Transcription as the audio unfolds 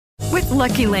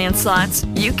Lucky Land Slots,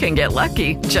 you can get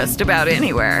lucky just about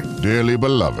anywhere. Dearly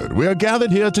beloved, we are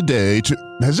gathered here today to...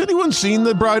 Has anyone seen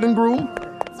the bride and groom?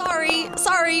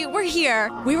 Sorry, we're here.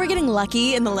 We were getting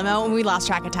lucky in the limo and we lost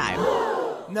track of time.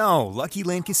 No, Lucky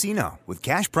Land Casino, with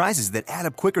cash prizes that add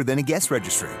up quicker than a guest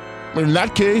registry. In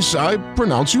that case, I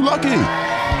pronounce you lucky.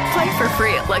 Play for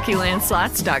free at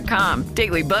LuckyLandSlots.com.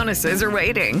 Daily bonuses are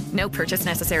waiting. No purchase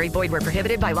necessary. Void where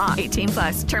prohibited by law.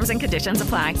 18+. Terms and conditions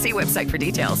apply. See website for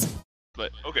details.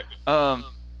 But okay.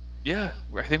 Yeah,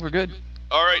 I think we're good.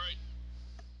 All right.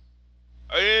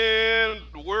 And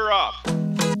we're off.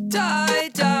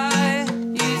 Die,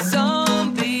 you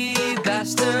zombie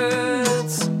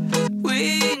bastards.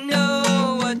 We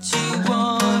know what you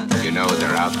want. You know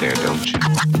they're out there, don't you?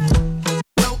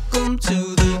 Welcome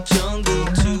to the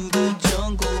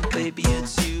jungle, baby,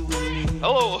 it's you and me.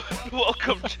 Hello,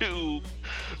 welcome to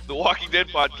the Walking Dead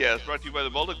podcast, brought to you by the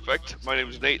Mold Effect. My name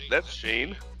is Nate, that's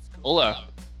Shane. Hola.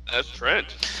 That's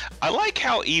Trent. I like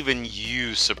how even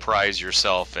you surprise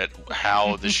yourself at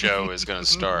how the show is going to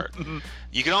start.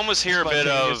 You can almost hear a bit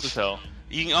of.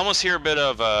 You can almost hear a bit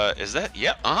of. Is that?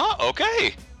 Yeah.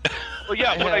 Okay. Well,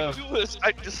 yeah. What I do is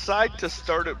I decide to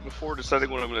start it before deciding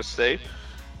what I'm going to say,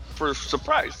 for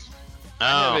surprise.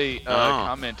 I have a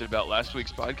comment about last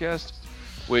week's podcast,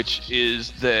 which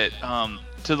is that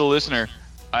to the listener,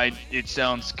 it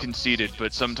sounds conceited,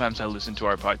 but sometimes I listen to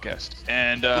our podcast,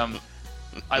 and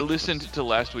I listened to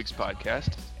last week's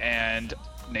podcast, and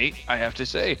Nate, I have to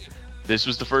say, this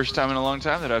was the first time in a long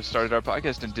time that I've started our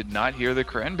podcast and did not hear the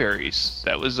Cranberries.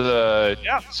 That was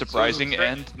surprising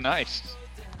and nice.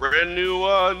 Brand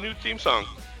new theme song.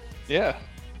 Yeah.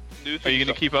 Are you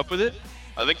going to keep up with it?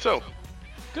 I think so.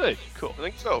 Good, cool. I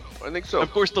think so.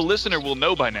 Of course, the listener will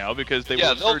know by now because they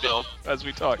will heard it as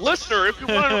we talk. Listener, if you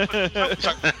want to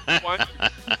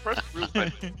press the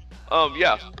button.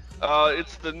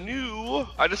 It's the new.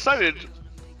 I decided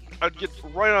I'd get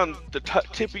right on the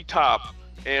tippy top,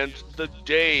 and the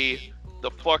day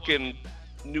the fucking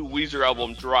new Weezer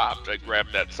album dropped, I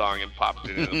grabbed that song and popped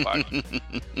it in the podcast.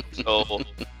 So.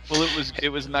 Well, it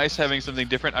was nice having something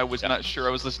different. I was not sure I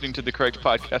was listening to the correct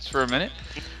podcast for a minute,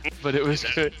 but it was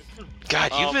good.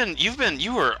 God,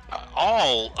 you were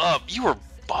all up. You were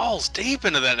balls deep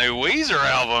into that new Weezer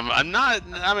album.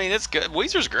 It's good.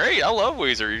 Weezer's great. I love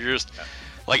Weezer. You're just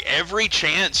like every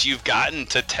chance you've gotten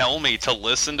to tell me to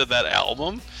listen to that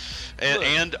album,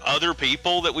 and other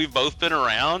people that we've both been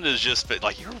around is just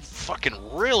like you're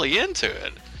fucking really into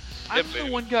it. I'm the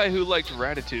one guy who liked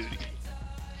Ratatouille.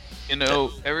 You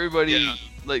know, everybody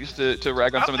likes to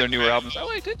rag on some of their newer albums. I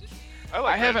liked it.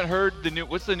 I haven't heard the new.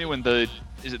 What's the new one?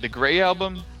 Is it the Gray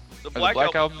album? The Black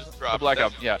album. The Black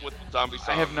album. Yeah. With the zombie song.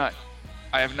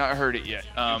 I have not heard it yet.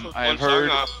 I have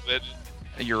heard.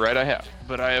 You're right. I have,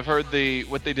 but I have heard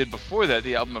what they did before that,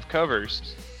 the album of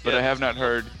covers. But I have not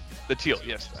heard the Teal.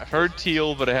 Yes, I've heard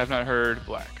Teal, but I have not heard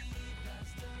Black.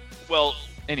 Well,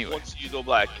 anyway, once you go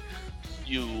Black,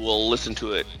 you will listen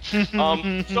to it.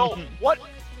 So what?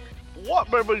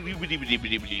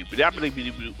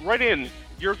 Write in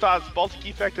your thoughts,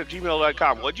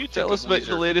 balticeffect@gmail.com. What'd you think? Tell us about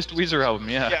the latest Weezer album,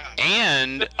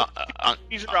 And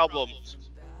Weezer albums.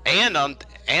 And on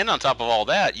top of all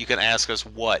that, you can ask us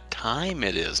what time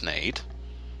it is, Nate.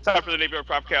 Time for the Neighbor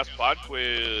Podcast Pod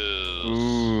Quiz.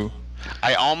 Ooh.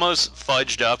 I almost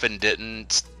fudged up and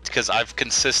didn't, because I've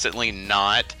consistently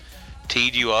not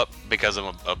teed you up because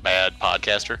I'm a bad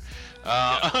podcaster.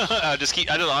 I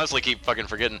honestly keep fucking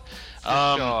forgetting.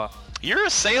 You're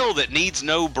a sail that needs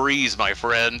no breeze, my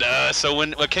friend. So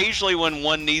occasionally when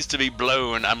one needs to be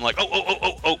blown, I'm like,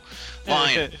 oh,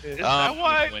 line. Is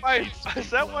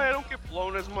that why I don't get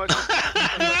blown as much?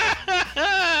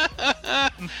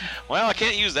 Well, I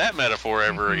can't use that metaphor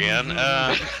ever again.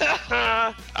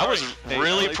 I was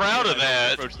really proud of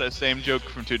that. Approach that same joke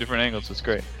from two different angles. It's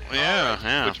great.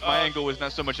 Yeah. Which my angle was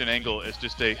not so much an angle as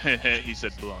just a he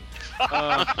said belong.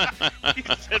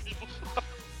 Let's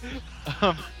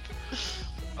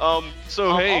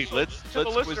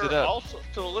quiz it up. Also,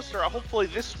 to the listener, hopefully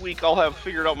this week I'll have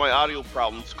figured out my audio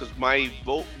problems because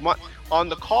on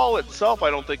the call itself, I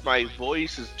don't think my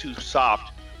voice is too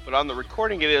soft, but on the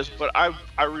recording it is. But I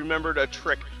remembered a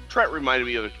trick. Trent reminded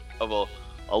me of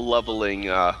a leveling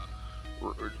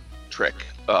trick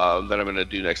that I'm going to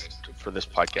do next for this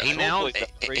podcast.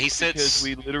 He said because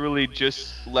we literally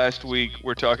just last week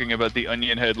were talking about the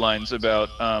Onion headlines about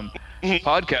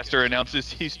podcaster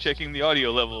announces he's checking the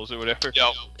audio levels or whatever.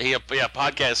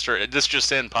 Podcaster. This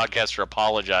just in, podcaster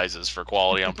apologizes for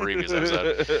quality on previous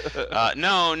episode.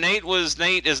 No, Nate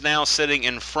is now sitting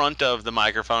in front of the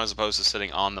microphone as opposed to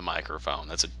sitting on the microphone.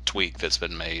 That's a tweak that's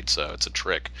been made, so it's a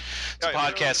trick. It's a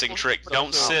podcasting trick.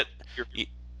 Don't sit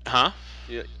Huh?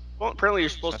 Yeah. Well, apparently you're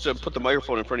supposed to put the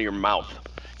microphone in front of your mouth.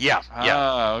 Yeah.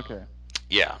 Ah, okay.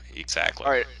 Yeah, exactly.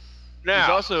 All right. Now, he's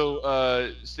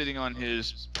also sitting on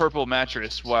his purple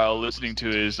mattress while listening to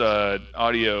his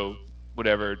audio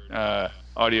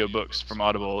books from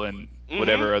Audible and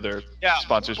whatever other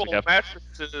sponsors we have.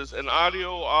 Mattresses and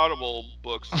Audible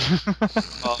books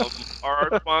are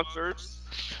our sponsors,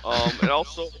 and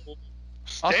also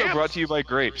stamps. brought to you by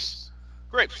Grapes.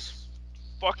 Grapes.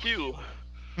 Fuck you.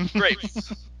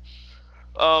 Grapes.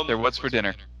 They're what's for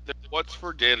dinner. What's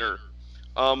for dinner?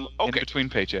 Okay. In between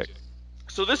paycheck.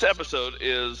 So this episode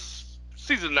is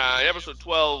season 9, episode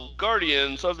 12,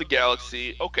 Guardians of the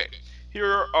Galaxy. Okay.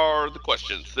 Here are the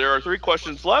questions. There are 3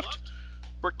 questions left.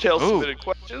 Bricktail submitted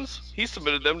questions. He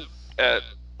submitted them at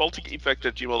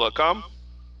balticeffect@gmail.com.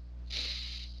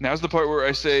 Now's the part where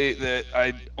I say that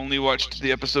I only watched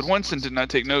the episode once and did not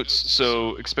take notes,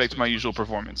 so expect my usual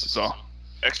performance. That's all.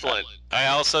 Excellent. I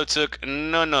also took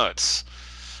no notes.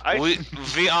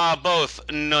 We are both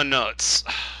no notes.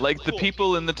 Like the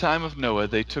people in the time of Noah,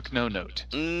 they took no note.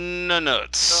 No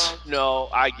notes. No,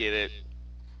 I get it.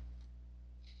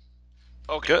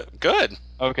 Okay. Good.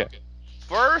 Okay.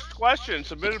 First question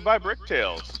submitted by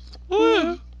Bricktails.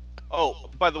 Woo.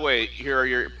 Oh, by the way, here are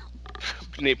your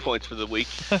Nate points for the week.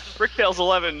 Bricktails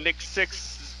 11, Nick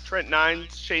 6, Trent 9,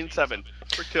 Shane 7.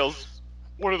 Bricktails,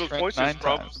 one of those points is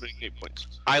from submitting Nate points.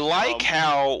 I like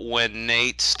how when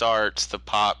Nate starts the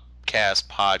Popcast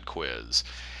pod quiz,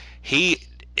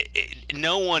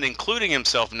 no one, including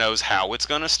himself, knows how it's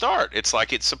going to start. It's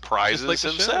like it surprises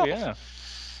himself. Show, yeah.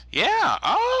 Yeah.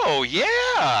 Oh,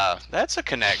 yeah. That's a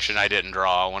connection I didn't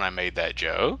draw when I made that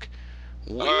joke.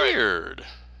 Weird. Right.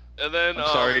 And then, I'm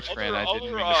sorry, Trent. I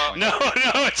didn't mean to. No,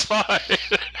 it's fine.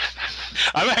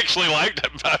 I'm actually I'm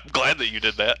glad that you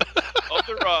did that.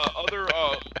 Other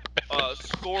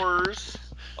scores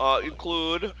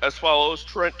include as follows: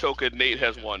 Trent took it, Nate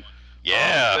has 1.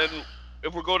 Yeah. Then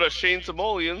if we go to Shane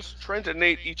Simoleons, Trent and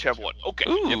Nate each have 1. Okay.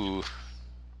 Ooh.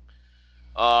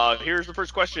 Yep. Here's the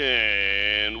first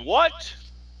question. What?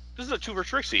 This is a 2 for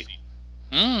Trixie.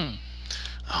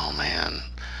 Oh man.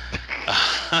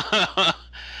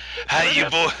 How you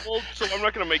boys? So I'm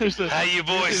not gonna make it. How you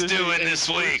boys doing this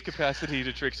week? Capacity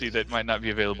to Trixie that might not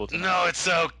be available tonight. No, it's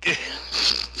okay.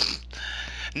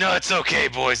 No, it's okay,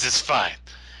 boys. It's fine.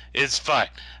 It's fine.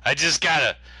 I just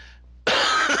gotta.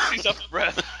 She's out of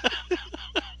breath.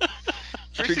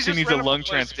 Trixie needs a lung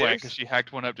transplant because she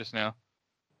hacked one up just now.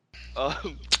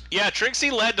 Yeah,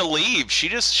 Trixie led to leave.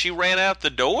 She ran out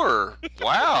the door.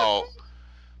 Wow.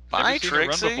 Bye,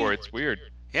 Trixie. Run before. It's weird.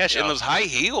 Yeah, she had those high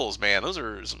heels, man. Those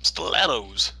are some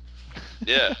stilettos.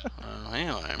 Yeah.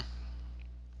 Anyway.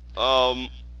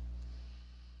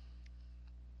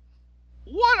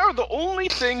 What are the only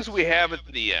things we have at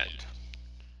the end?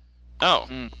 Oh.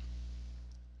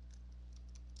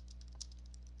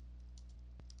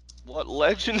 What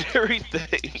legendary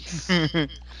things?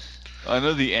 I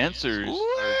know the answers.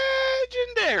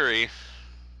 Legendary.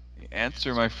 The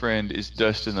answer, my friend, is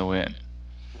dust in the wind.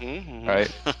 Mm-hmm.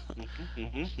 Right?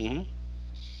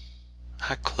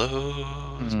 I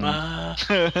close my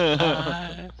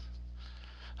eyes.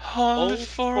 Hold it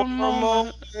for a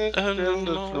moment.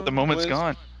 The moment's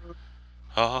gone.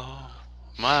 Oh,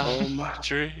 my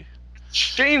tree.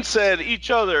 Shane said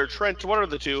each other. Trent, what are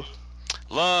the 2?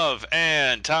 Love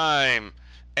and time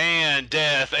and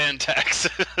death and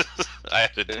taxes. I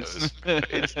added those.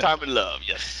 It's time and love,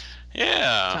 yes.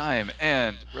 Yeah. Time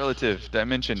and relative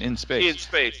dimension in space. In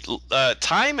space.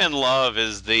 Time and Love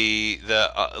is the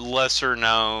lesser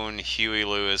known Huey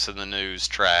Lewis in the News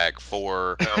track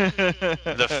for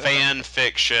the fan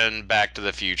fiction Back to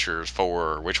the Future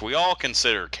 4, which we all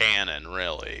consider canon,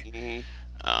 really.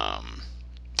 Mm-hmm.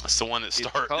 It's the one that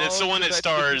It's the one that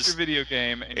stars. It's a video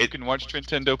game, and you can watch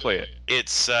Nintendo play it.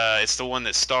 It's the one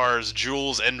that stars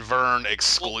Jules and Verne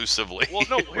exclusively. Well,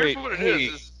 no. Here's what it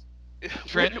is.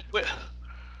 Trent?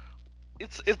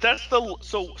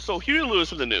 So Huey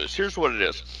Lewis in the News. Here's what it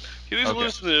is. Huey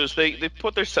Lewis in the News. They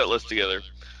put their set list together,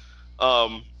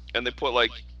 and they put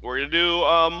like we're gonna do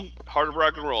Heart of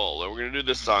Rock and Roll, and we're gonna do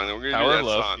this song, and we're gonna do that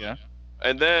song, yeah.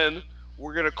 And then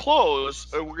we're gonna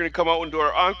close, and we're gonna come out and do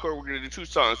our encore. We're gonna do 2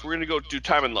 songs. We're gonna go do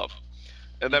Time and Love,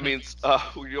 and that means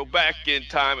we go back in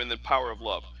time and then Power of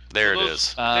Love. There it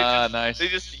is. Nice. They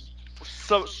just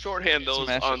shorthand those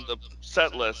on the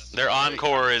set list. Their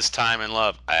encore is Time and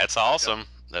Love. That's awesome. Yep.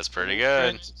 That's pretty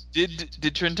good. Did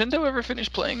Nintendo ever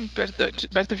finish playing Back to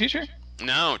the Future?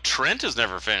 No, Trent has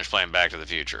never finished playing Back to the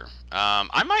Future.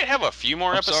 I might have a few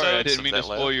more episodes. Sorry, I didn't mean to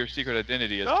spoil left. your secret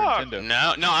identity as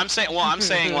Nintendo. No, I'm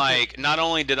saying like, not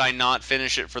only did I not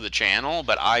finish it for the channel,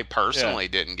 but I personally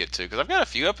didn't get to, because I've got a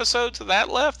few episodes of that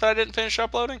left that I didn't finish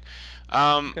uploading.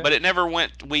 But it never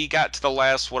went. We got to the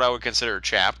last, what I would consider,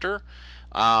 chapter.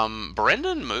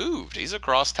 Brendan moved. He's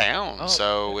across town,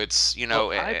 so it's, you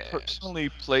know. I personally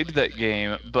played that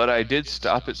game, but I did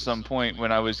stop at some point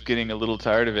when I was getting a little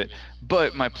tired of it.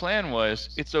 But my plan was,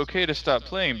 it's okay to stop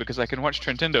playing because I can watch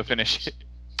Nintendo finish it.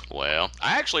 Well,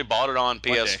 I actually bought it on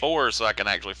PS4 so I can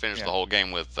actually finish the whole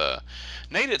game with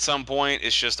Nate at some point.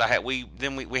 It's just we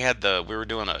were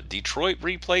doing a Detroit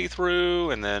replay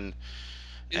through, and then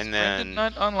Brendan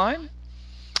not online?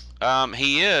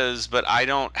 He is, but I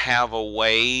don't have a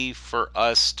way for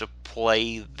us to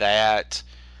play that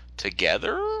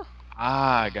together.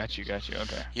 Ah, got you.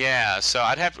 Okay. Yeah, so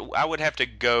I would have to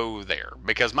go there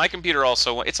because my computer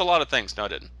also. It's a lot of things. No, I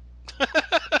didn't.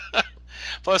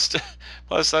 plus,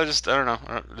 I don't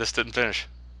know. This didn't finish.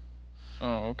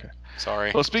 Oh, okay.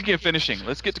 Sorry. Well, speaking of finishing,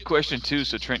 let's get to question 2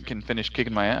 so Trent can finish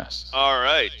kicking my ass. All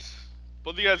right.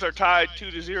 Both of you guys are tied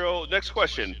 2-0. Next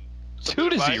question.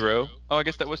 2-0. Oh, I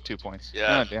guess that was 2 points.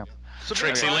 Yeah. Oh, damn.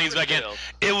 Trixie leans back in.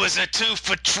 It was a 2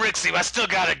 for Trixie. I still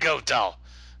gotta go, doll.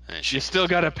 You still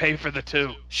gotta pay for the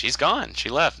 2. She's gone. She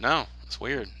left. No, it's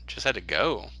weird. Just had to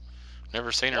go.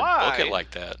 Never seen her book it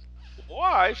like that.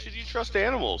 Why should you trust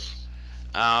animals?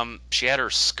 She had her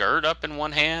skirt up in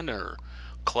one hand, and her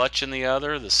clutch in the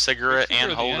other, the cigarette Trixie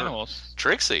and or the holder. animals?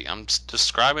 Trixie, I'm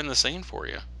describing the scene for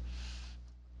you.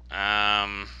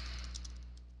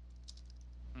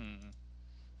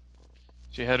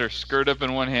 She had her skirt up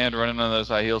in one hand, running on those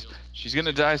high heels. She's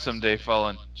gonna die someday,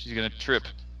 falling. She's gonna trip.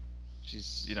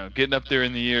 She's, getting up there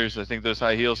in the years. I think those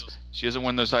high heels. She hasn't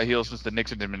worn those high heels since the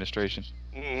Nixon administration.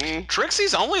 Mm-hmm.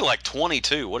 Trixie's only like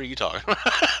 22. What are you talking about?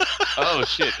 Oh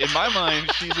shit! In my mind,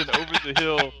 she's an over the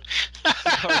hill,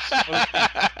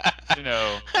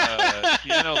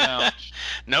 piano lounge.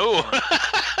 No.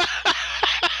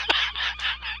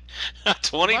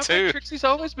 22. Trixie's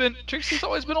always been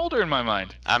older in my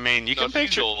mind. I mean, you can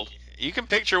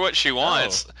picture what she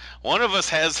wants. Oh. One of us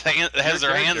has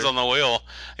their hands on the wheel.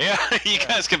 Yeah, you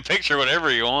guys can picture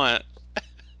whatever you want.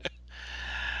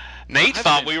 Nate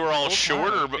thought we were all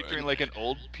shorter, but picturing like an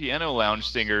old piano lounge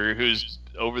singer who's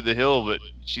over the hill, but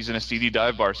she's in a seedy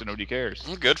dive bar, so nobody cares.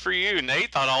 Good for you.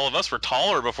 Nate thought all of us were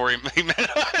taller before he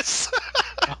met us.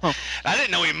 Oh. I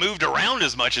didn't know he moved around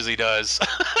as much as he does.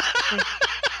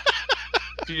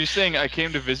 So you're saying I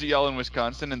came to visit y'all in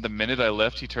Wisconsin, and the minute I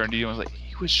left, he turned to you and was like,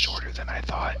 "He was shorter than I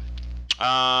thought."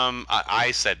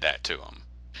 I said that to him.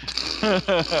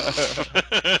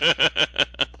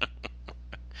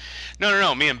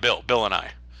 No, me and Bill and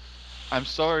I. I'm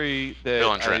sorry that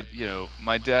Bill and Trent.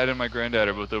 My dad and my granddad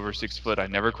are both over 6 foot. I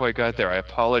never quite got there. I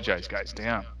apologize, guys.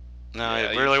 Damn. No,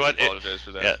 it really was. Apologize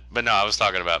for that. Yeah, but no, I was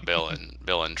talking about Bill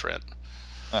and Trent.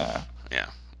 Yeah.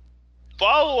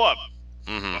 Follow up.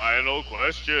 Mm-hmm. Final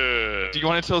question. Do you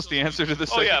want to tell us the answer to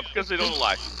this? Oh yeah, because they don't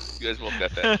lie. You guys both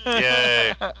got that.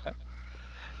 Yay.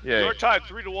 Yay. Your time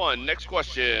 3-1. Next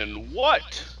question.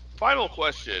 What? Final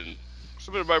question.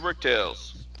 Submitted by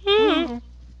Bricktails.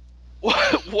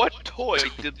 What toy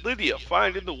did Lydia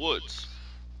find in the woods?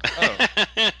 Oh.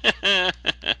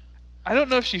 I don't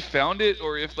know if she found it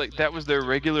or if that was their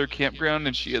regular campground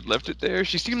and she had left it there.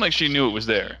 She seemed like she knew it was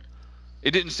there.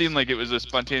 It didn't seem like it was a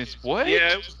spontaneous, what?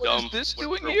 Yeah, it was what dumb. Is this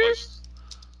doing here?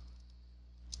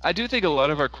 I do think a lot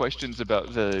of our questions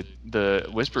about the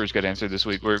Whisperers got answered this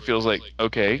week, where it feels like,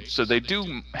 okay, so they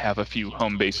do have a few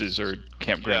home bases or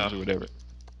campgrounds or whatever,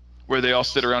 where they all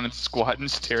sit around and squat and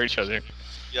stare at each other.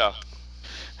 Yeah.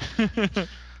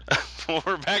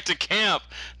 We're back to camp.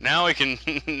 Now we can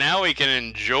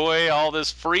enjoy all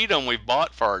this freedom we've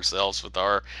bought for ourselves with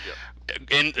our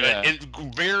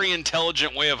very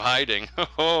intelligent way of hiding.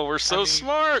 Oh, we're so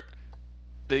smart.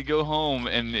 They go home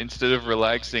and instead of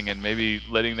relaxing and maybe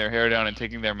letting their hair down and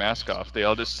taking their mask off, they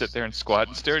all just sit there and squat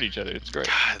and stare at each other. It's great.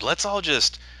 God, let's all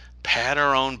just pat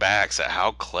our own backs at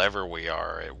how clever we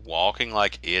are at walking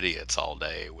like idiots all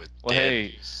day with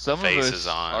some faces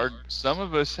on. Some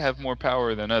of us have more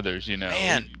power than others,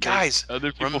 Man, guys,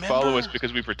 other people follow us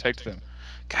because we protect them.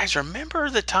 Guys, remember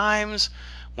the times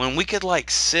when we could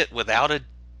sit without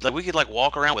we could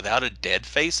walk around without a dead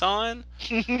face on?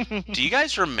 Do you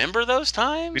guys remember those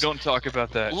times? We don't talk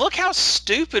about that. Look how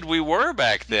stupid we were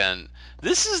back then.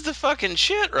 This is the fucking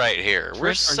shit right here.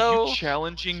 Trent, are you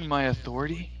challenging my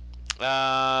authority?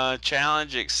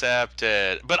 Challenge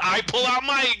accepted. But I pull out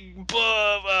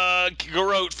my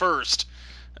garrote first.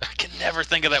 I can never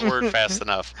think of that word fast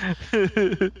enough.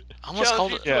 Almost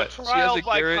called it. Yeah, She has a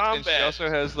Garrett, and she also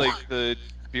has like the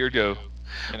Beardo.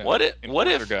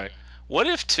 What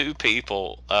if two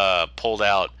people pulled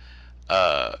out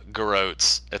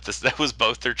garrotes at this? That was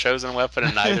both their chosen weapon,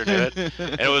 and neither knew it.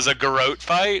 And it was a garrote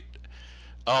fight.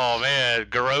 Oh man,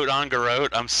 garrote on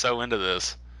garrote! I'm so into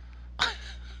this.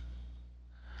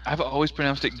 I've always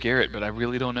pronounced it Garrett, but I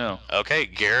really don't know. Okay,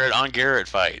 Garrett on Garrett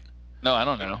fight. No, I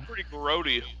don't know. Pretty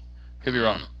garroty. Could be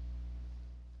wrong.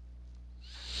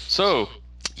 So,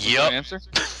 yep. Answer?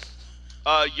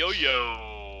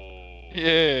 Yo-yo.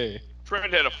 Yay.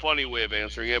 Trent had a funny way of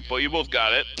answering it, but you both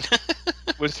got it.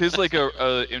 Was his like a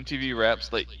MTV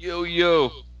Raps like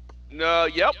yo-yo? No,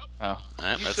 yep. Oh,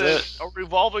 He that's said it. a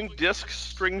revolving disc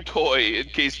string toy in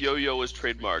case yo-yo is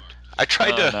trademarked. I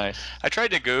tried nice. I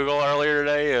tried to Google earlier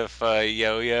today if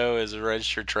yo-yo is a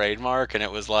registered trademark, and it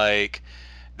was like,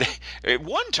 at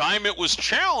one time it was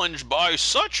challenged by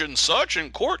such and such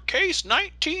in court case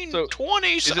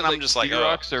 1920. Is it and I'm just like,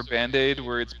 Xerox or Band-Aid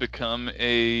where it's become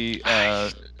it's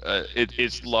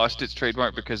lost its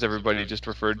trademark because everybody just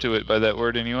referred to it by that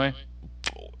word anyway?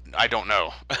 I don't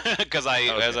know, because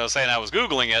as I was saying, I was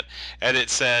Googling it, and it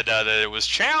said that it was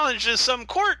challenged in some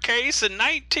court case in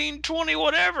 1920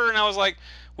 whatever, and I was like,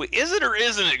 wait, is it or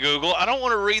isn't it, Google? I don't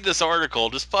want to read this article.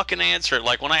 Just fucking answer it.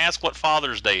 Like when I ask what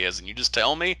Father's Day is, and you just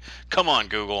tell me, come on,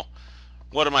 Google,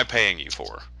 what am I paying you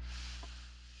for?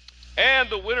 And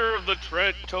the winner of the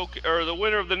Trent token, or the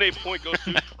winner of the Nate point goes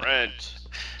to Trent.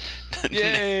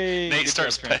 Yay! Nate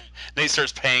starts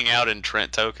paying out in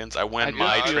Trent tokens. I win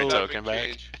my Trent token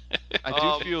back. I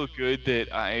do feel good that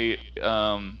I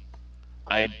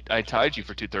tied you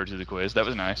for 2/3 of the quiz. That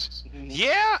was nice.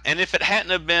 Yeah, and if it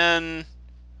hadn't have been,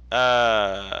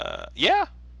 yes.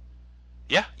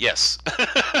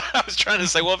 I was trying to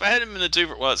say, well, if it hadn't been the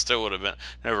two, well, it still would have been.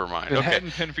 Never mind. It Okay.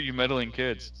 hadn't been for you meddling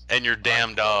kids. And your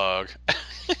damn dog.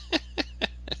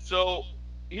 So,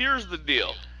 here's the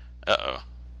deal. Uh-oh.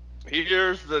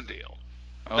 Here's the deal.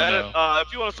 Oh, no.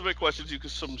 If you want to submit questions, you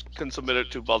can submit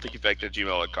it to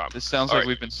balticeffect@gmail.com. This sounds All like right.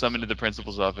 we've been summoned to the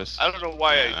principal's office. I don't know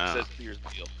why I said here's the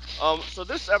deal. So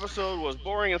this episode was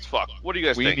boring as fuck. What do you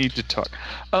guys We think? need to talk.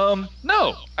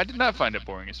 No, I did not find it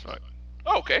boring as fuck.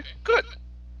 Okay, good.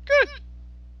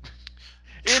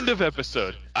 End of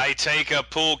episode. I take a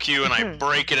pool cue and I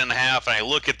break it in half, and I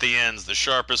look at the ends. The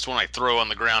sharpest one I throw on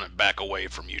the ground and back away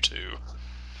from you two.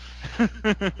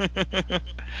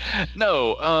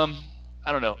 No,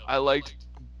 I don't know. I liked.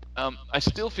 I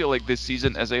still feel like this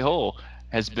season as a whole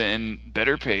has been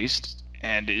better paced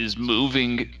and is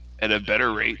moving at a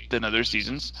better rate than other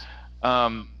seasons.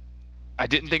 I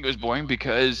didn't think it was boring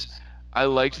because I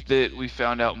liked that we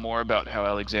found out more about how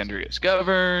Alexandria is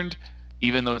governed,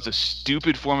 even though it's a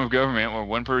stupid form of government where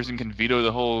one person can veto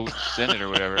the whole Senate or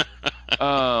whatever.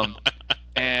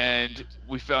 And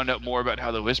we found out more about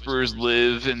how the Whisperers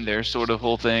live and their sort of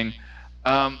whole thing.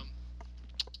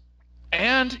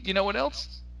 And you know what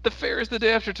else? The fair is the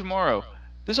day after tomorrow.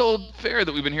 This old fair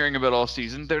that we've been hearing about all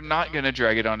season, they're not going to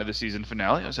drag it onto the season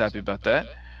finale. I was happy about that.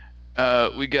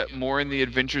 We get more in the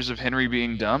adventures of Henry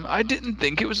being dumb. I didn't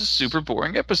think it was a super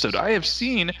boring episode. I have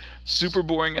seen super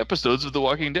boring episodes of The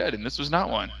Walking Dead, and this was not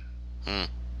one.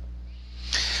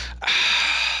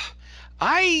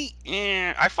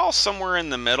 I fall somewhere in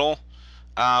the middle.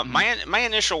 My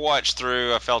initial watch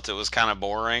through, I felt it was kind of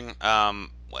boring.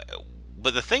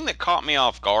 But the thing that caught me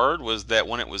off guard was that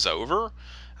when it was over,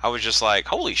 I was just like,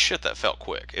 holy shit, that felt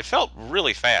quick. It felt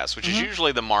really fast, which is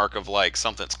usually the mark of like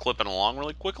something that's clipping along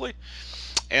really quickly.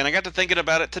 And I got to thinking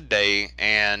about it today,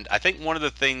 and I think one of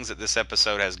the things that this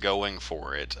episode has going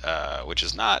for it, which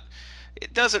is not,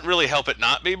 it doesn't really help it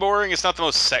not be boring. It's not the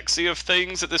most sexy of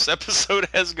things that this episode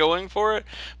has going for it,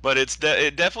 but it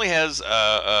definitely has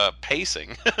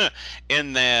pacing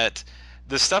in that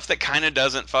the stuff that kind of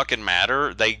doesn't fucking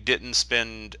matter, they didn't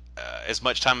spend as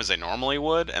much time as they normally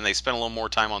would, and they spent a little more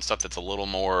time on stuff that's a little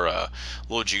more, a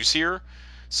little juicier.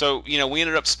 So, you know, we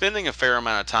ended up spending a fair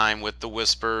amount of time with the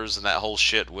Whispers and that whole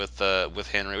shit with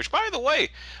Henry. Which, by the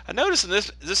way, I noticed in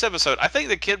this episode, I think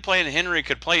the kid playing Henry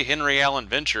could play Henry Allen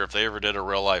Venture if they ever did a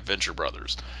real life Venture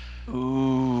Brothers.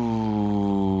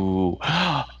 Ooh.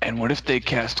 And what if they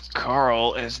cast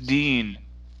Carl as Dean?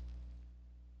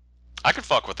 I could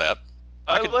fuck with that.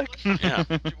 Yeah.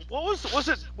 What was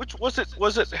it? Which was it?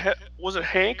 Was it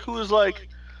Hank who was like,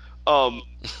 when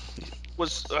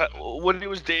he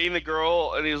was dating the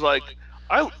girl and he was like,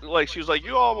 she was like,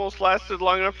 you almost lasted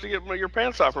long enough to get your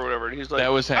pants off or whatever, and he's like,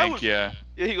 that was Hank, yeah.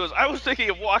 Yeah, he goes, I was thinking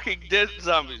of Walking Dead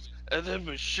zombies, and then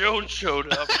Michonne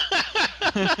showed up.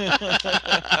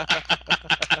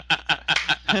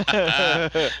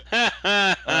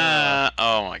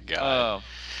 Oh my god.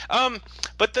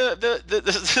 But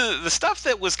the stuff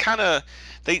that was kind of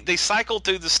they cycled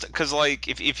through this because like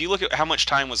if you look at how much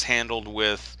time was handled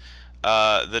with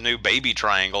the new baby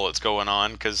triangle that's going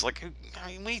on, because like I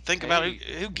mean, when you think about it,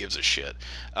 who gives a shit?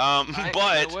 But you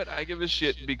know what? I give a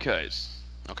shit because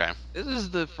this is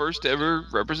the first ever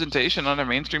representation on a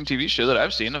mainstream TV show that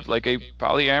I've seen of like a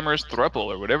polyamorous throuple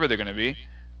or whatever they're going to be.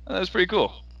 That's pretty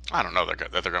cool. I don't know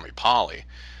that they're going to be poly,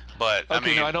 but I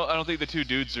mean, no, I don't think the two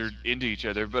dudes are into each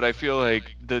other, but I feel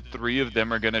like the three of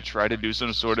them are going to try to do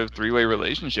some sort of three-way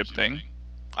relationship thing.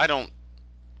 I don't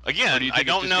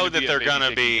know that they're going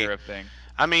to be.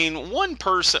 I mean, one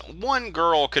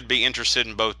girl could be interested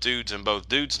in both dudes, and both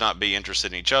dudes not be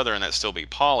interested in each other, and that still be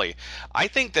poly. I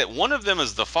think that one of them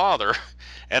is the father,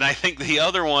 and I think the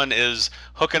other one is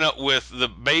hooking up with the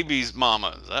baby's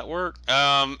mama. Does that work?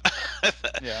 Yeah.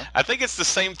 I think it's the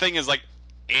same thing as like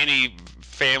any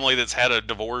family that's had a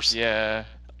divorce. Yeah.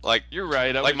 Like you're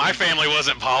right. Like my family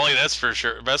wasn't poly. That's for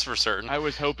sure. That's for certain. I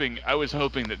was hoping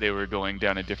that they were going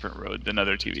down a different road than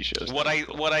other TV shows. What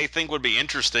I think would be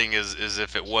interesting is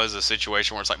if it was a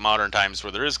situation where it's like modern times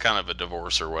where there is kind of a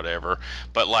divorce or whatever,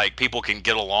 but like people can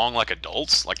get along like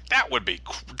adults. Like that would be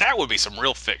some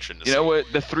real fiction. You know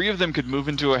what? The three of them could move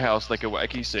into a house like a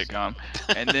wacky sitcom,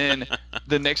 and then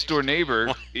the next door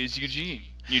neighbor is Eugene.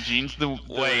 Eugene's he's the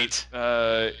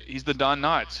Don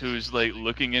Knotts who's like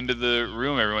looking into the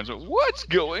room. Everyone's like, what's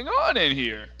going on in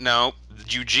here? No,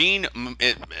 Eugene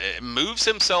moves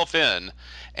himself in,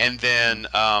 and then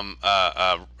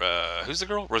who's the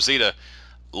girl? Rosita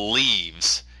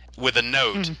leaves with a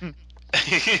note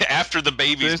after the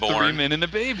baby's born. 3 men and a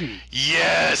baby.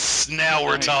 Yes, now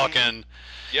we're talking.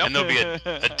 Yep. And there'll be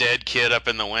a dead kid up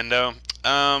in the window.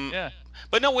 Yeah.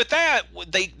 But no, with that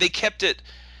they kept it.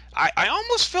 I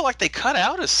almost feel like they cut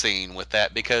out a scene with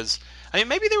that because I mean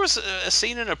maybe there was a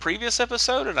scene in a previous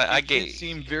episode and it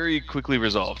seemed very quickly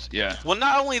resolved. Yeah. Well,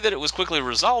 not only that it was quickly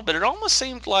resolved, but it almost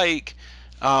seemed like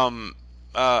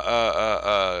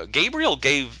Gabriel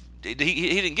he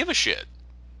didn't give a shit.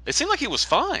 It seemed like he was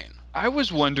fine. I was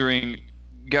wondering,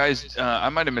 guys, I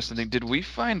might have missed something. Did we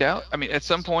find out? I mean, at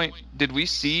some point, did we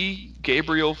see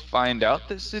Gabriel find out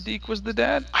that Siddiq was the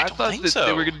dad? I thought that so.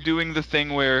 They were doing the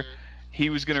thing where he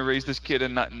was going to raise this kid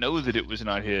and not know that it was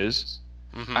not his.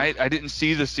 Mm-hmm. I didn't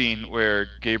see the scene where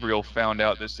Gabriel found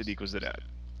out that Siddiq was the dad.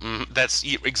 That's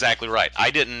exactly right.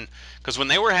 I didn't, because when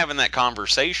they were having that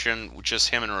conversation with just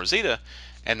him and Rosita,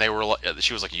 and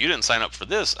she was like, "You didn't sign up for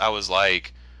this." I was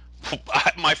like,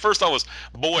 my first thought was,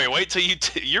 "Boy, wait till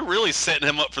you're really setting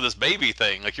him up for this baby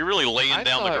thing. Like you're really laying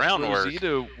down the groundwork."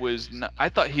 Rosita was not, I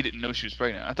thought he didn't know she was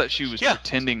pregnant. I thought she was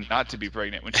pretending not to be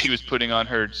pregnant when she was putting on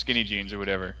her skinny jeans or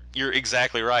whatever. You're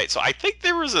exactly right. So I think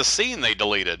there was a scene they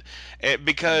deleted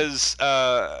because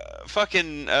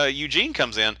Eugene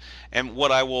comes in, and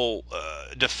what I will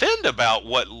defend about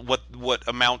what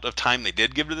amount of time they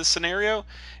did give to this scenario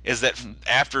is that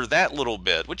after that little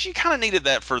bit, which you kind of needed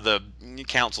that for the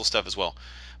council stuff as well,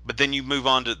 but then you move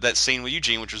on to that scene with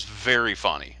Eugene, which was very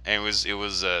funny, and it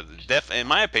was in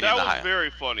my opinion, that was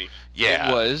very funny. Yeah,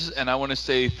 it was, and I want to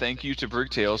say thank you to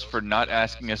Bricktails for not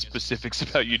asking us specifics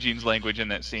about Eugene's language in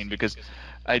that scene because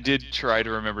I did try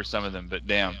to remember some of them, but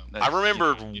damn, I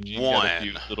remembered one. Got a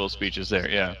few little speeches there,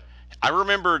 yeah. I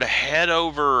remembered head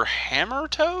over hammer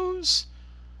toes.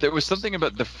 There was something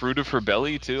about the fruit of her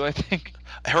belly too, I think.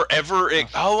 Her ever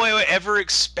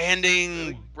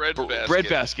expanding bread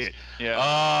basket. Yeah.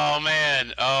 Oh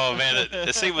man,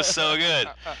 the scene was so good.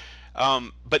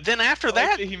 But then after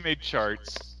that, he made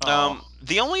charts.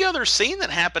 The only other scene that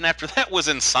happened after that was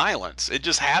in silence. It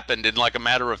just happened in like a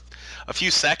matter of a few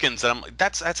seconds, and I'm like,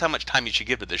 that's how much time you should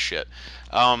give to this shit.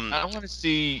 I want to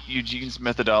see Eugene's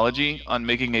methodology on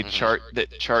making a chart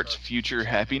that charts future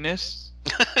happiness.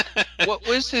 What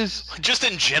was his just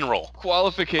in general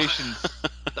qualifications?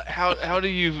 How do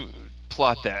you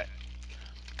plot that?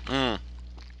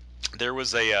 There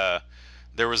was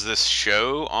this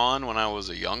show on when I was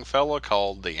a young fella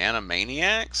called The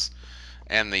Animaniacs,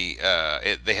 and they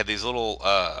had these little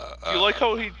you like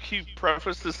how he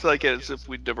prefaced this like as if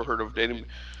we'd never heard of Animaniacs?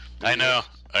 I know.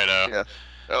 Yeah.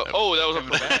 That was a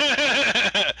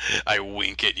I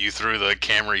wink at you through the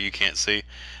camera you can't see.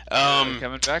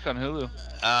 Coming back on Hulu.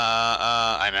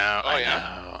 I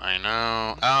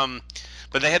know.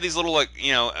 But they had these little they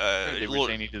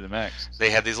retain you to the max. They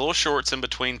had these little shorts in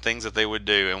between things that they would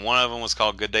do, and one of them was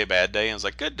called Good Day, Bad Day, and it was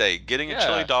like Good Day, getting a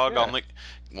chili dog on the.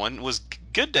 One was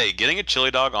Good Day, getting a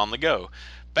chili dog on the go.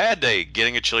 Bad Day,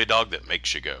 getting a chili dog that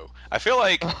makes you go. I feel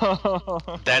like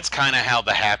that's kind of how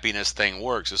the happiness thing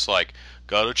works. It's like,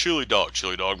 got a chili dog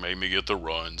made me get the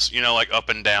runs. Like up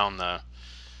and down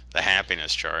The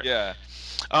happiness chart. Yeah.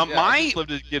 I'd just love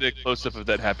to get a close-up of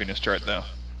that happiness chart, though.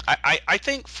 I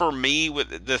think for me,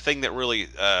 with the thing that really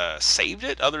saved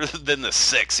it, other than the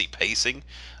sexy pacing,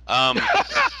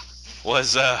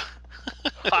 was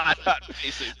hot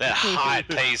pacing. That hot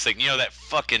pacing. You know, that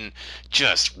fucking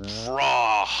just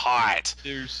raw hot.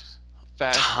 There's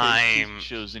fast time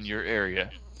shows in your area.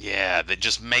 Yeah, that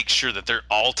just make sure that their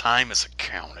all time is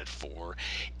accounted for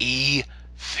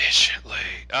efficiently.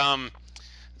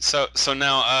 So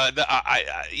now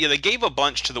they gave a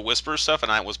bunch to the Whisper stuff,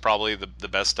 and that was probably the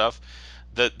best stuff.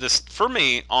 This for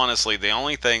me, honestly, the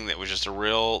only thing that was just a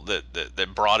real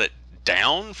that brought it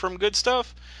down from good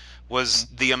stuff was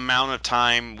the amount of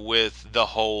time with the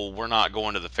whole "we're not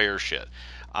going to the fair" shit.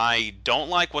 I don't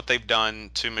like what they've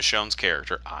done to Michonne's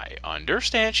character. I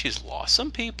understand she's lost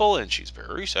some people and she's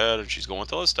very sad and she's going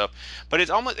through all this stuff, but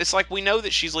it's like we know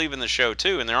that she's leaving the show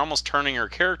too, and they're almost turning her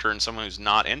character into someone who's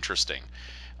not interesting.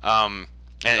 And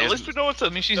at least we know it's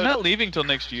she's not leaving till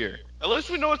next year. At least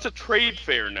we know it's a trade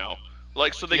fair now.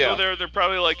 Like, so they go there, they're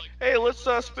probably like, hey, let's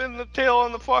spin the tail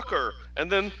on the fucker. And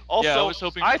then also,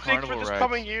 I think for this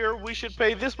coming year, we should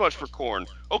pay this much for corn.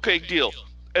 Okay, deal.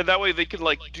 And that way they can,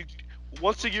 like,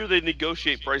 once a year they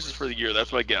negotiate prices for the year.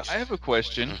 That's my guess. I have a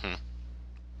question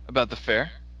about the fair.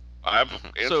 I have an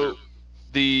answer. So,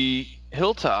 the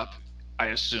Hilltop, I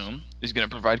assume, is going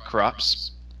to provide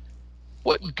crops.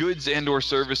 What goods and or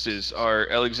services are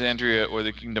Alexandria or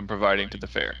the Kingdom providing to the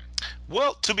fair?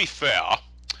 Well, to be fair,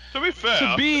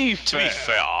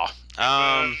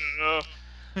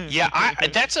 yeah, I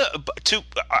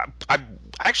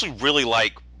actually really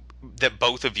like that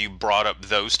both of you brought up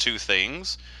those two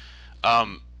things.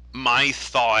 My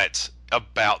thought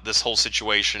about this whole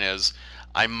situation is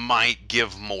I might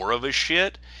give more of a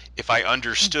shit if I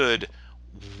understood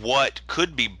what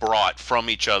could be brought from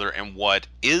each other and what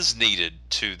is needed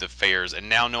to the fairs, and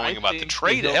now knowing about the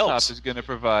trade helps.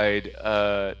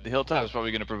 The Hilltop is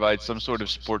probably going to provide some sort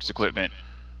of sports equipment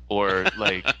or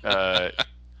like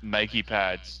Nike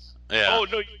pads. Yeah. Oh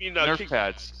no, you mean Nerf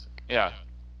pads? Yeah.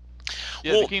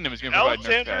 Yeah, well, the Kingdom is going to provide Nerf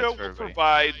pads Alexandria for everybody. will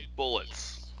provide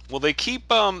bullets. Well, they keep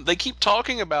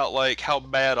talking about like how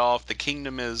bad off the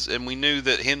Kingdom is, and we knew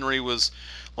that Henry was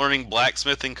learning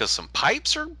blacksmithing because some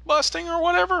pipes are busting or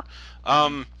whatever.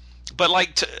 But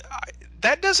like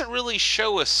that doesn't really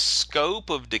show a scope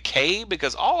of decay,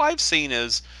 because all I've seen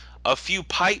is a few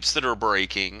pipes that are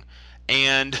breaking,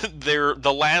 and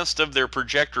the last of their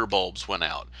projector bulbs went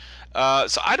out.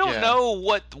 So I don't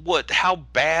know how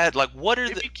bad, like what are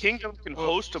Maybe Kingdom can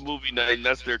host a movie night, and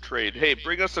that's their trade. Hey,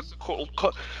 bring us a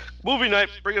movie night,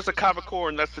 bring us a cob of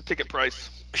corn, that's the ticket price.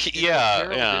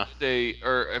 Yeah.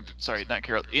 Sorry, not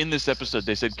Carol. In this episode,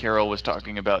 they said Carol was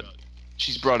talking about.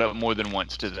 She's brought up more than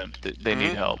once to them that they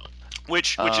need help.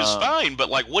 Which is fine, but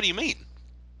like, what do you mean?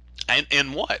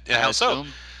 And what? And how so? I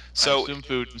assume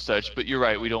food and such, but you're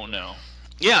right, we don't know.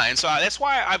 Yeah, and so that's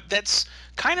why that's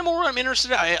kind of more I'm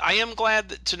interested in. I am glad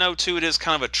to know too it is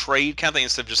kind of a trade kind of thing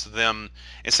instead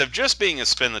of just being a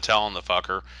spin the towel on the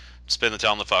fucker,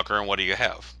 and what do you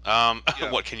have?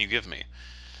 What can you give me?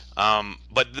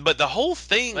 But the whole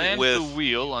thing Land with the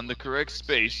wheel on the correct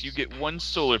space, you get one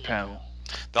solar panel.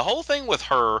 The whole thing with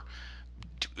her,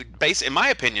 in my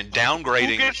opinion, downgrading.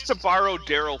 Who gets to borrow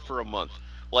Daryl for a month?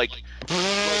 That's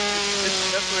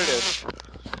what it is.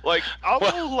 Like,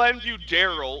 I'll lend you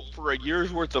Daryl for a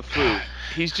year's worth of food.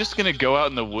 He's just gonna go out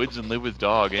in the woods and live with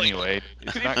dog anyway.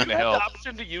 It's not gonna help. The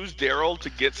option to use Daryl to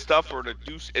get stuff or to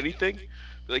do anything?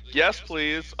 Like, yes,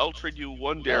 please. I'll trade you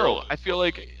one Daryl. No, I feel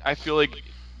like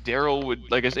Daryl would,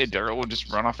 like I say, Daryl would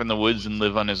just run off in the woods and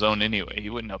live on his own anyway. He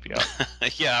wouldn't help you out.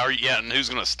 And who's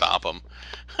gonna stop him?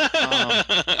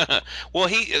 Well,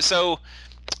 so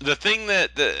the thing that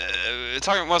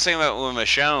saying about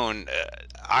Michonne,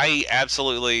 I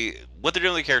absolutely what they're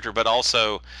doing with the character, but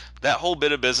also that whole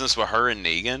bit of business with her and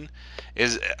Negan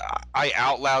is, I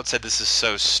out loud said this is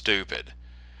so stupid.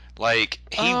 Like,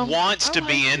 he wants to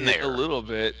be in there a little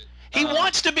bit. He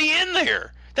wants to be in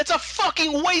there. That's a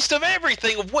fucking waste of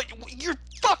everything. You're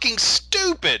fucking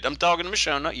stupid. I'm talking to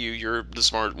Michonne, not you. You're the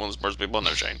one of the smartest people I know,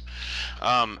 Shane.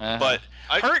 But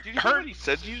did you hear what he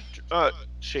said to you,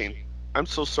 Shane? I'm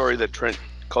so sorry that Trent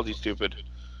called you stupid.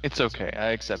 It's okay. I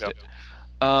accept it.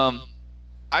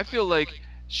 I feel like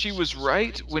she was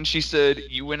right when she said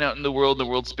you went out in the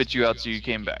world spit you out, so you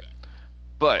came back.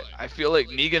 But I feel like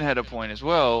Negan had a point as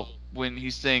well when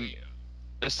he's saying,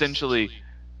 essentially,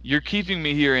 you're keeping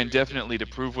me here indefinitely to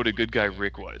prove what a good guy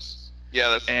Rick was.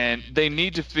 Yeah, and they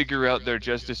need to figure out their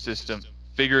justice system,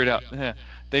 figure it out,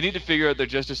 They need to figure out their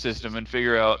justice system and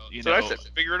figure out, So I said,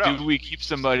 figure it out. do we keep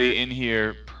somebody in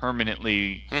here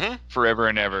permanently forever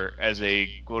and ever as a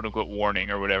quote-unquote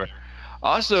warning or whatever?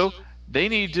 Also, they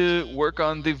need to work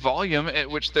on the volume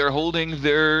at which they're holding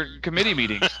their committee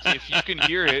meetings, if you can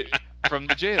hear it from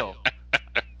the jail.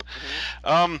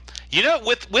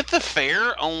 With the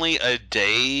fair only a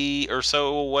day or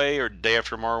so away, or day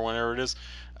after tomorrow, whenever it is,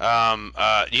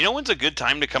 when's a good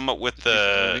time to come up with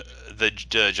the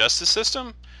justice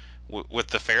system? With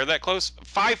the fair that close?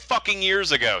 5 fucking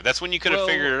years ago. That's when you could have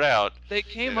figured it out. They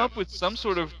came up with some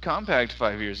sort of compact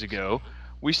 5 years ago.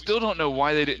 We still don't know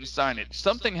why they didn't sign it.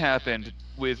 Something happened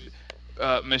with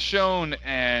Michonne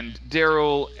and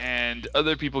Daryl and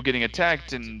other people getting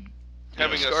attacked and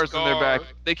having scars on their back.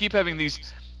 They keep having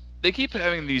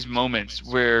these moments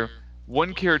where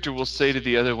one character will say to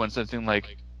the other one something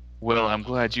like, "Well, I'm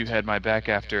glad you had my back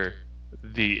after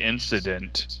the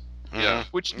incident." Yeah.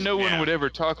 Which no one would ever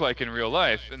talk like in real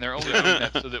life, and they're only doing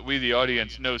that so that we, the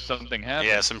audience, know something happened.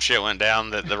 Yeah, some shit went down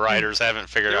that the writers haven't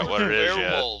figured out what it is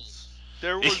yet.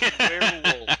 There was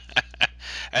werewolves.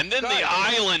 And then the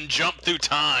island jumped through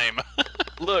time.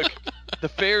 Look, the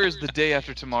fair is the day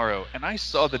after tomorrow, and I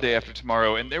saw the day after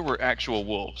tomorrow, and there were actual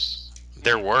wolves.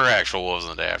 There were actual wolves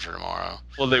on the day after tomorrow.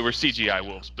 Well, they were CGI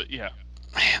wolves, but yeah.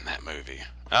 Man, that movie.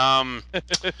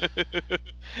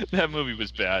 That movie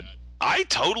was bad. I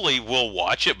totally will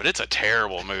watch it, but it's a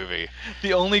terrible movie.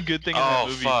 The only good thing in that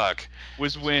movie fuck.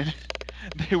 was when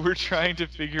they were trying to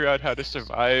figure out how to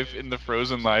survive in the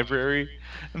frozen library.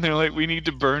 And they're like, we need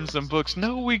to burn some books.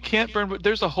 No, we can't burn books.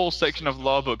 There's a whole section of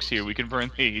law books here. We can burn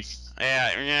these.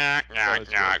 Yeah.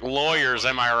 Lawyers,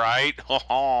 am I right?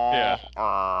 Yeah.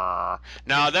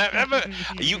 No,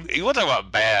 you want to talk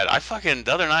about bad.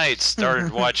 The other night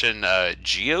started watching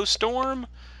Geostorm.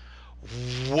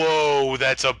 Whoa,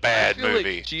 that's a bad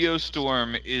movie. Like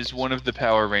Geostorm is one of the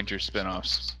Power Rangers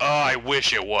spinoffs. Oh, I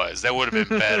wish it was. That would have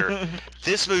been better.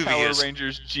 This movie Power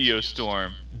Rangers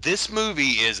Geostorm. This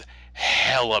movie is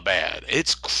hella bad.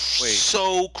 It's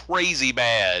so crazy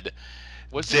bad.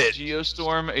 Wasn't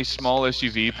Geostorm a small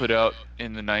SUV put out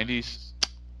in the 90s?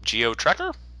 Geo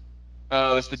Trekker?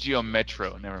 Oh, that's the Geo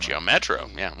Metro. Never mind. Geo Metro,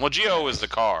 yeah. Well, Geo is the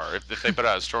car. If they put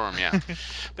out a Storm, yeah.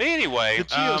 But anyway, the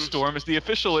Geostorm is the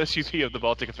official SUV of the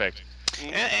Baltic Effect.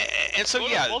 And so,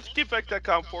 yeah. Go to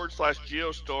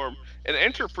balticeffect.com/Geostorm and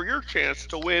enter for your chance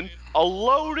to win a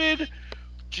loaded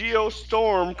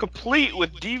Geostorm complete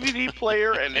with DVD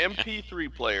player and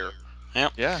MP3 player.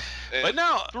 Yep. Yeah. But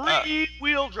no.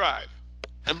 3-wheel drive.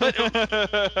 But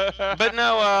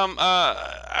no,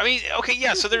 I mean, okay,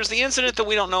 yeah, so there's the incident that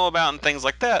we don't know about and things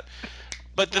like that.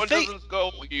 But the thing doesn't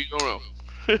go, you don't know.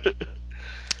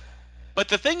 But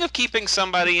the thing of keeping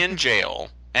somebody in jail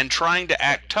and trying to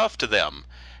act tough to them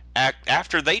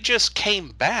after they just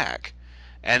came back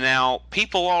and now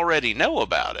people already know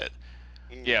about it.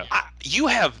 Yeah.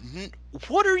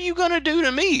 What are you going to do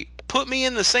to me? Put me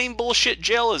in the same bullshit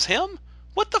jail as him?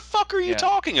 What the fuck are you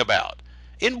talking about?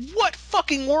 In what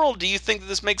fucking world do you think that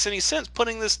this makes any sense?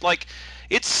 Putting this,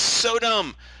 it's so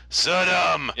dumb. So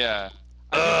dumb. Yeah.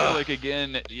 I feel like,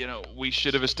 again, we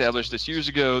should have established this years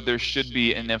ago. There should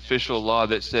be an official law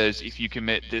that says if you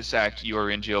commit this act, you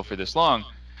are in jail for this long.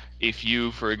 If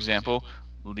you, for example,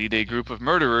 lead a group of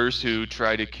murderers who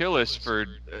try to kill us for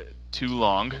too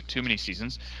many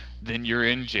seasons, then you're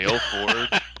in jail for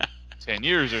 10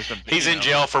 years or something. He's in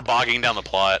jail for bogging down the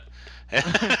plot.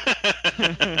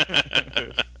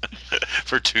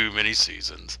 For too many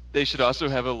seasons. They should also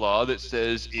have a law that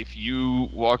says if you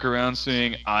walk around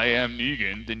saying I am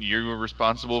Negan, then you're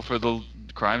responsible for the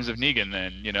crimes of Negan.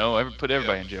 Then put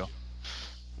everybody in jail.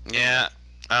 Yeah,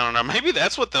 I don't know. Maybe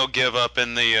that's what they'll give up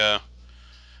in the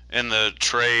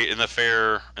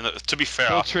fair. To be fair,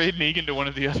 they'll trade Negan to one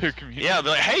of the other communities. Yeah,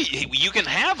 they're like, hey, you can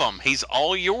have him. He's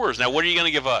all yours. Now, what are you going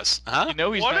to give us? Huh? He's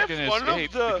not going to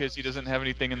escape because he doesn't have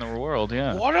anything in the world.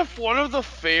 Yeah. What if one of the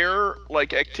fair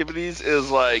activities is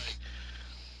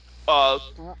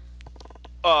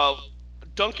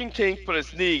dunking tank, but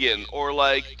it's Negan, or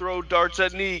throw darts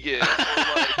at Negan, or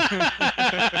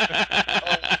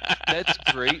That's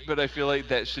great, but I feel like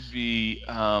that should be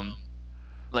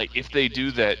if they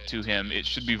do that to him, it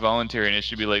should be voluntary, and it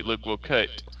should be look, we'll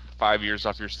cut 5 years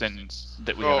off your sentence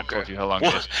that we haven't told you how long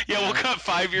it is. Yeah, we'll cut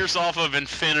 5 years off of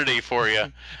infinity for you.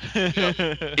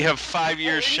 You have 5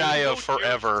 years shy of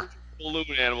forever. Balloon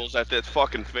animals at that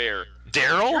fucking fair.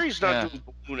 Daryl? Jerry's not doing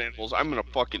balloon animals. I'm gonna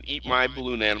fucking eat my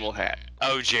balloon animal hat.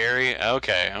 Oh, Jerry?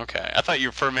 Okay. I thought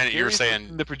for a minute you were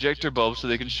saying the projector bulb so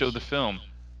they can show the film.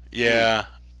 Yeah.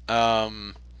 I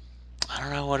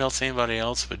don't know what else anybody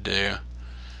else would do.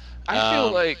 I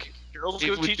feel like Girls it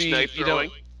gonna would teach be, knife throwing.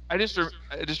 I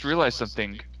just realized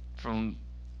something from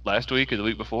last week or the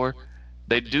week before.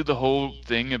 They do the whole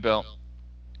thing about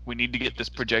we need to get this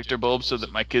projector bulb so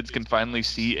that my kids can finally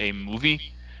see a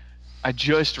movie. I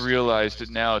just realized it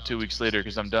now 2 weeks later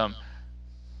because I'm dumb.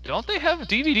 Don't they have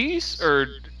DVDs or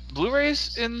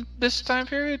Blu-rays in this time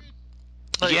period?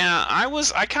 Like, yeah,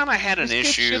 I kind of had an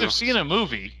issue. Should have seen a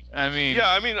movie. I mean,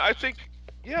 I think,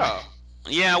 yeah.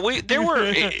 Yeah,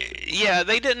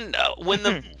 they didn't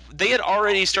when they had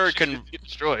already started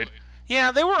destroyed.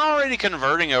 Yeah, they were already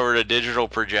converting over to digital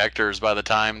projectors by the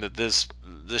time that this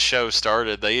show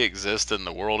started. They exist in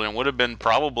the world, and it would have been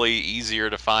probably easier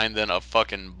to find than a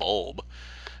fucking bulb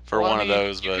for one of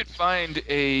those. You could find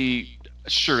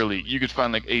you could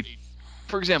find like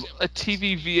for example, a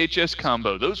TV VHS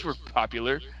combo. Those were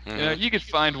popular. Mm-hmm. You know, you could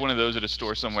find one of those at a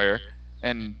store somewhere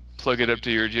and plug it up to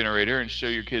your generator and show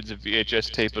your kids a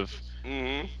VHS tape of,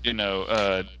 But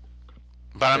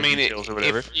I mean,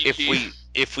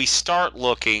 if we start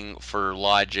looking for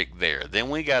logic there, then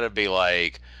we got to be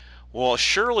like, well,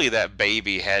 surely that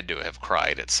baby had to have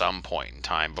cried at some point in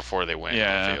time before they went in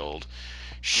the field.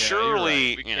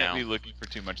 Surely, we can't be looking for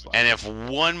too much logic. And if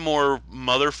one more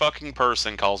motherfucking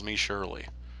person calls me Shirley,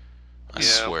 I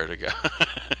swear to God,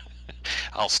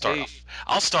 I'll start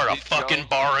a fucking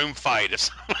barroom fight if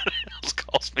someone else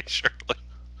calls me Shirley.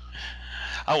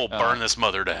 I will burn this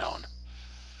mother down.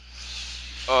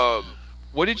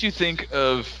 What did you think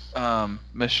of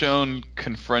Michonne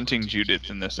confronting Judith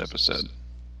in this episode?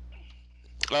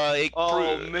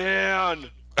 Man,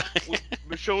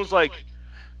 Michonne's like,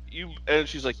 and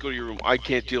she's like, go to your room. I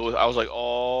can't deal with it. I was like,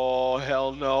 oh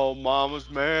hell no, Mama's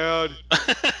mad.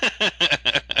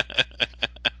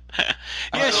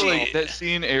 That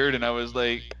scene aired, and I was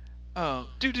like, oh,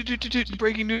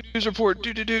 breaking news report,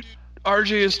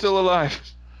 RJ is still alive.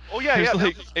 Oh yeah, There's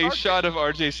like a shot of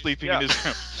RJ sleeping in his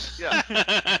room.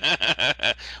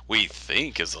 Yeah. We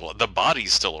think the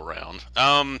body's still around.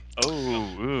 I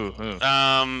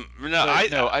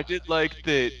did like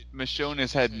that Michonne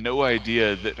has had no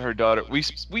idea that her daughter. We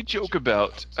joke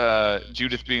about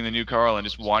Judith being the new Carl and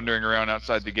just wandering around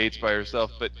outside the gates by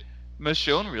herself, but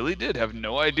Michonne really did have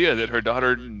no idea that her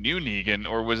daughter knew Negan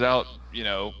or was out.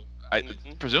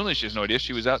 Presumably she has no idea.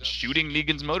 She was out shooting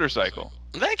Negan's motorcycle.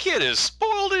 That kid is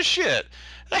spoiled as shit.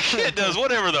 That kid does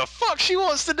whatever the fuck she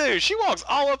wants to do. She walks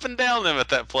all up and down them at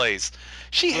that place.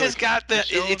 She has got them.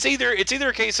 It's either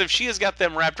a case of she has got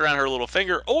them wrapped around her little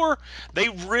finger, or they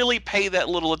really pay that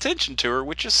little attention to her,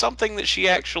 which is something that she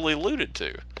actually alluded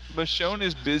to. Michonne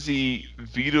is busy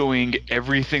vetoing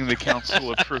everything the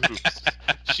council approves.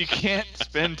 She can't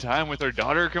spend time with her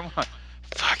daughter. Come on.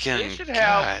 Fucking they should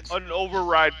have an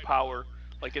override power,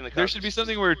 like in the. There should be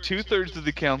something where 2/3 of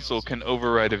the council can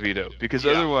override a veto, because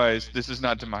otherwise this is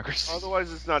not democracy. Otherwise,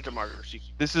 it's not democracy.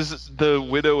 This is the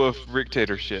widow of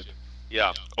dictatorship.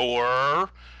 Yeah. Or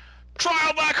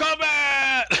trial by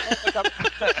combat.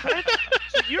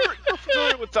 You're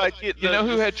familiar with the idea. You know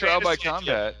who had trial by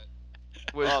combat?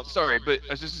 Sorry, but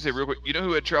I was just gonna say real quick. You know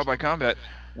who had trial by combat?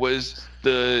 Was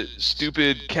the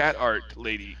stupid cat art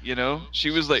lady,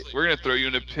 She was like, we're going to throw you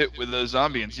in a pit with a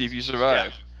zombie and see if you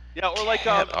survive. Yeah, or like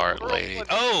cat art lady.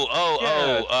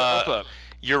 Jaden.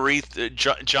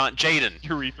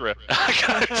 Urethra.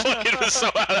 It was so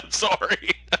out. I'm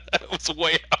sorry. It was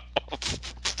way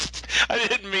off. I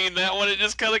didn't mean that one. It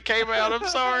just kind of came out. I'm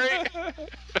sorry.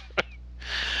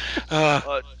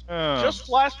 Just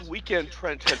last weekend,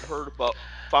 Trent had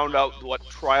found out what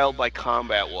trial by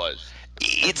combat was.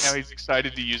 Now he's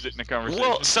excited to use it in a conversation.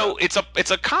 Well, so it's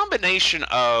a combination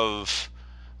of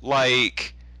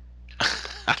like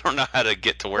I don't know how to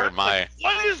get to where what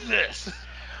is this?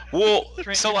 Well,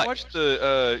 Trent, so like watched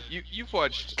you've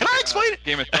watched. Can I explain it?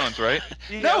 Game of Thrones, right?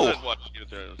 No.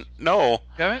 No.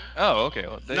 Haven't? Oh, okay.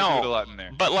 Well, they do a lot in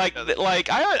there. But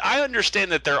I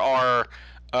understand that there are.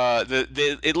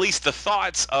 At least the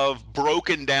thoughts of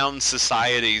broken down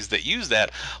societies that use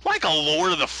that, like a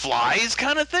Lord of the Flies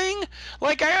kind of thing.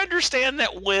 Like, I understand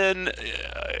that when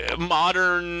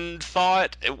modern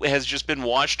thought has just been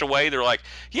washed away, they're like,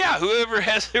 yeah, whoever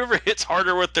hits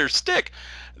harder with their stick,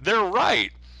 they're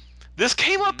right. This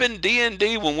came up in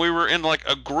D&D when we were in like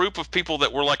a group of people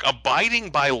that were like abiding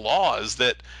by laws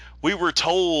that we were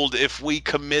told if we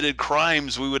committed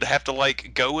crimes, we would have to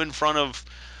like go in front of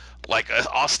like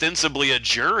ostensibly a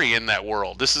jury in that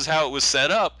world. This is how it was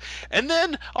set up. And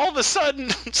then all of a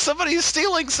sudden somebody's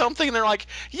stealing something and they're like,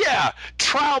 yeah,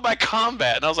 trial by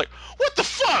combat. And I was like, what the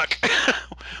fuck?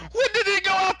 When did it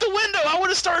go out the window? I would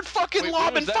have started fucking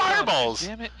lobbing fireballs.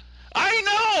 Damn it. I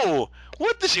know.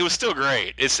 It was still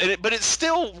great. But it's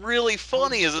still really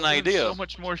funny as an idea. So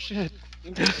much more shit.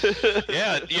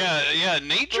 Yeah.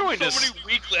 Nate joined us. So many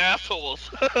weak assholes.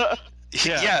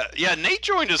 Yeah. Nate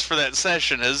joined us for that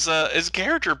session. His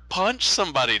character punched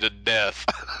somebody to death.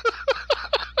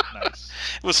 Nice.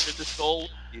 It was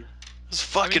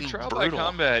fucking trial brutal. by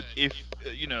combat. If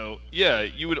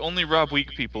you would only rob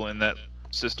weak people in that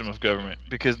system of government,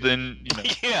 because then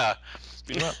Yeah.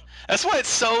 That's why it's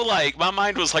so like my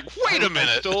mind was like, wait a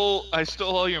minute. I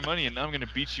stole all your money and now I'm gonna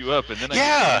beat you up and then I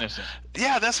Yeah. get innocent.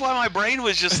 Yeah, that's why my brain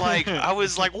was just like, I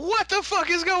was like, what the fuck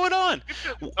is going on?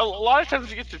 A lot of times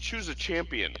you get to choose a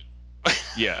champion.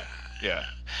 Yeah.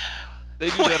 They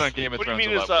do that on Game of What do you Thrones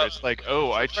mean a lot, is, where it's like, oh,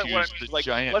 I what I choose mean, the like,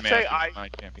 giant let's man say as my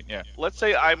champion. Yeah. Let's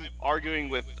say I'm arguing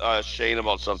with Shane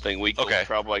about something. We go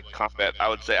trial by combat. I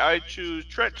would say I choose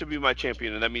Trent to be my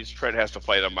champion, and that means Trent has to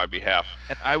fight on my behalf.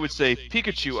 And I would say,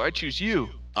 Pikachu, I choose you.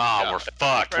 We're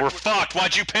fucked. We're fucked.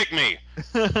 Why'd you pick me?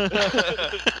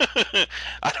 I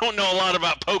don't know a lot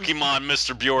about Pokemon,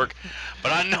 Mr. Bjork,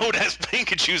 but I know that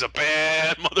Pikachu's a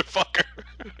bad motherfucker.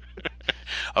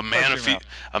 A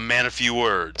man of few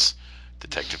words,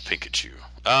 Detective Pikachu.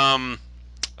 And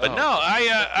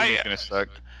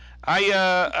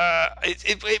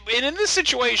in this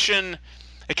situation,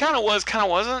 it kind of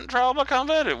wasn't trial by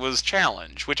combat. It was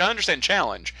challenge, which I understand.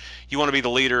 Challenge. You want to be the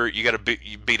leader, you got to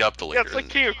beat up the leader. Yeah, it's like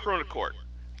King of Chronocourt.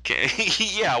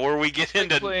 Yeah, where we get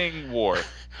into playing war.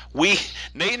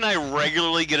 Nate and I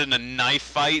regularly get into knife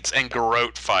fights and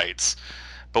garrote fights,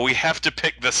 but we have to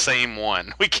pick the same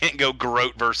one. We can't go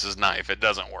garrote versus knife. It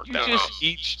doesn't work. You just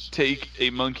each take a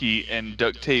monkey and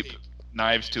duct tape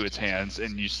knives to its hands,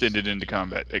 and you send it into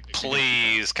combat.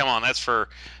 Please, come on. That's for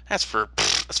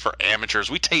amateurs.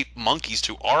 We tape monkeys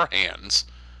to our hands.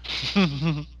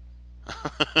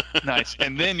 Nice.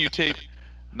 And then you tape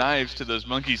knives to those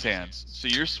monkeys' hands. So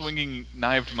you're swinging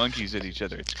knived monkeys at each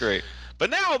other. It's great. But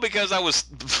now, because I was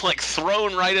like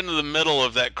thrown right into the middle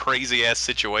of that crazy ass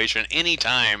situation,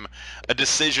 anytime a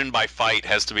decision by fight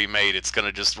has to be made, it's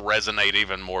gonna just resonate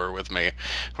even more with me.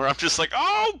 Where I'm just like,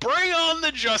 oh, bring on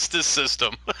the justice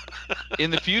system. In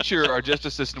the future, our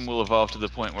justice system will evolve to the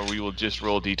point where we will just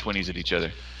roll d20s at each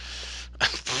other.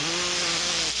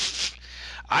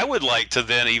 I would like to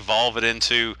then evolve it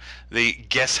into the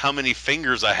guess how many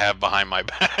fingers I have behind my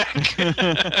back.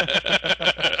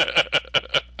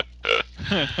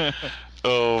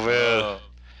 Oh man!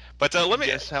 But let me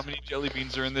guess how many jelly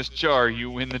beans are in this jar. You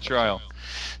win the trial.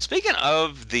 Speaking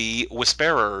of the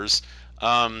Whisperers,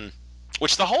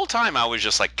 which the whole time I was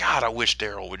just like, God, I wish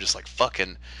Daryl would just like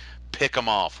fucking pick them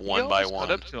off one by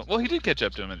one. Up to him. Well, he did catch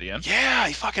up to him at the end. Yeah,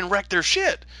 he fucking wrecked their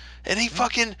shit, and he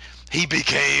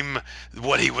became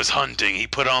what he was hunting. He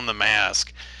put on the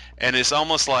mask, and it's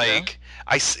almost like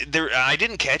I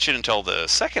didn't catch it until the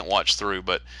second watch through,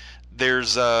 but.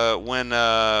 There's when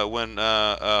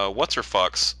what's her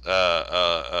fucks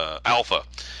Alpha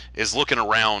is looking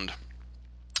around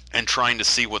and trying to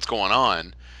see what's going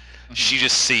on, she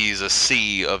just sees a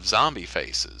sea of zombie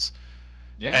faces,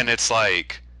 and it's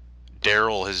like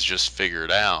Daryl has just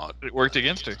figured out it worked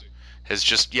against her.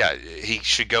 He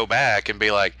should go back and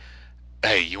be like,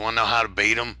 hey, you want to know how to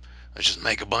beat them? Let's just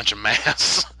make a bunch of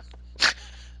masks.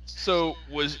 So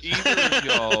was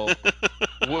either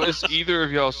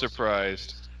of y'all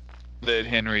surprised that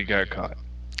Henry got caught?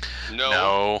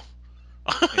 No.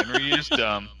 Henry is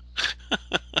dumb.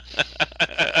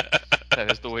 That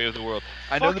is the way of the world.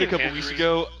 I know that a couple weeks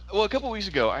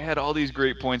ago, I had all these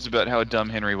great points about how dumb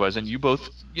Henry was, and you both,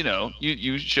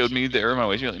 you showed me the error of my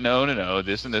ways. You're like, no,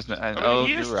 this and this. And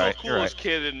he is you're right. You're right.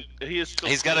 Kid, and he is still.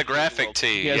 He's got a graphic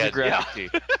tee. He has a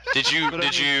graphic tee. Did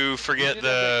you forget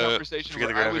the conversation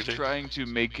where I was trying to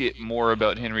make it more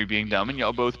about Henry being dumb, and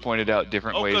y'all both pointed out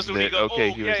different ways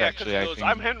that he was actually acting.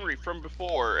 I'm Henry from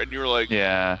before, and you were like,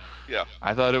 yeah. Yeah.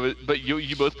 I thought it was, but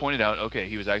you both pointed out,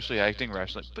 he was actually acting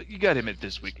rationally. But you got to admit,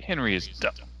 this week Henry is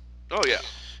dumb. Oh yeah.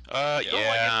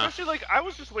 Yeah. Especially I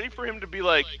was just waiting for him to be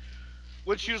like,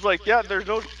 when she was like, yeah, there's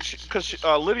no, because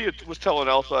Lydia was telling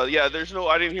Alpha, there's no,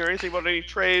 I didn't hear anything about any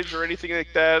trades or anything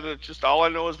like that. And it's just all I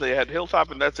know is they had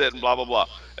Hilltop and that's it, and blah blah blah.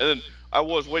 And then I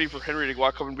was waiting for Henry to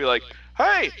walk up and be like,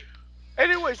 hey.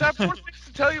 Anyways, I have more things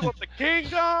to tell you about the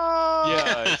kingdom.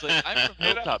 Yeah, it's like, I'm from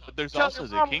Hilltop, but there's also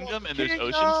the kingdom and there's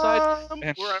Oceanside. And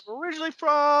where I'm originally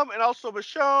from, and also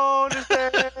Michonne is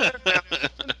there,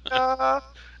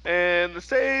 and the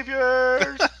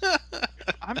Saviors.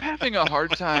 I'm having a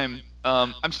hard time.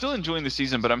 I'm still enjoying the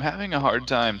season, but I'm having a hard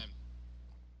time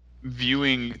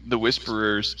viewing the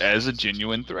Whisperers as a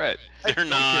genuine threat. They're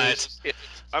not.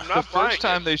 I'm not. The first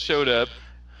time they showed up,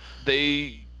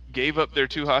 they gave up their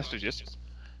 2 hostages,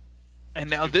 and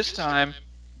now this time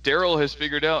Daryl has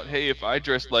figured out, hey, if I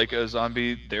dress like a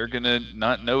zombie, they're gonna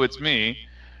not know it's me.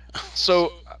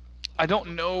 So I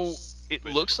don't know. It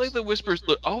looks like the Whispers.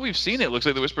 Look, all we've seen, it looks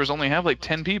like the Whispers only have like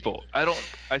 10 people.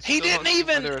 He didn't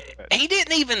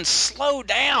even slow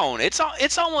down.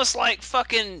 It's almost like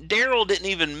fucking Daryl didn't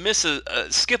even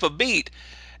skip a beat.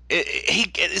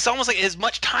 It's almost like as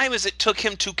much time as it took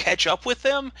him to catch up with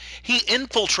them, he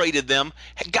infiltrated them,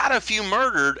 got a few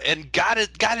murdered, and got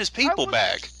his people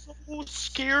back. I was so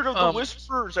scared of the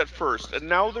Whispers at first, and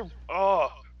now they're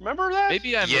remember that?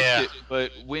 Maybe I missed it,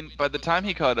 but by the time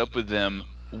he caught up with them,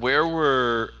 where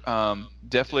were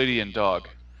Deaf Lady and Dog?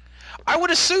 I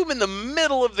would assume in the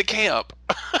middle of the camp.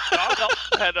 Dog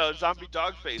also had a zombie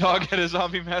dog face. Dog had a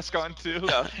zombie mask on too.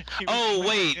 Yeah. Oh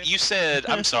wait, you said.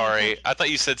 I'm sorry. I thought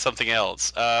you said something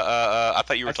else. I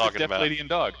thought you were talking about Deaf Lady and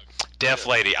Dog. Deaf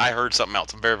Lady. I heard something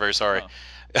else. I'm very, very sorry.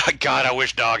 Oh. God, I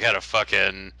wish Dog had a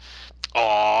fucking.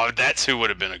 Oh, that's who would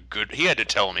have been a good. He had to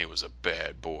tell me he was a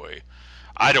bad boy.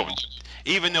 I don't.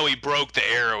 Even though he broke the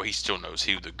arrow, he still knows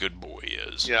who the good boy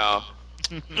is. Yeah.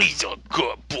 He's a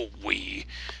good boy.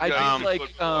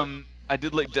 I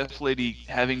did like Deaf Lady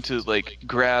having to like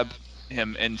grab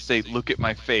him and say, "Look at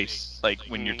my face," like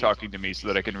when you're talking to me, so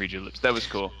that I can read your lips. That was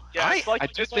cool. Yeah, it's like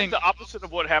the opposite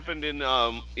of what happened in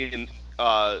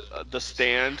The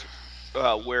Stand,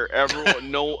 where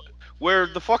everyone where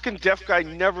the fucking deaf guy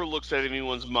never looks at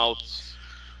anyone's mouths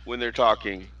when they're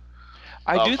talking.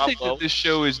 I do think that this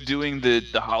show is doing the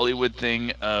Hollywood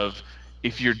thing of,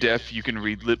 if you're deaf, you can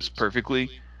read lips perfectly.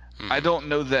 I don't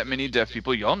know that many deaf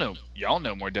people. Y'all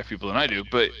know more deaf people than I do,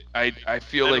 but I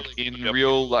feel like in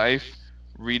real life,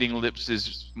 reading lips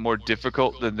is more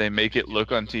difficult than they make it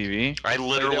look on TV. I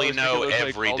literally know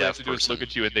every deaf person. All they have to do is look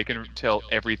at you and they can tell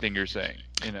everything you're saying.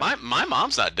 You know? My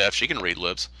mom's not deaf. She can read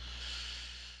lips.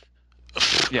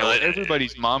 Yeah, well,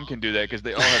 everybody's mom can do that because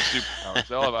they all have superpowers.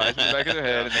 They all have eyes in the back of their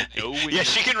head, and they know when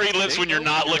she can read lips when you're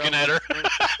not looking at her. When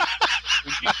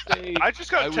you say, I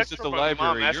just got a text was at from the my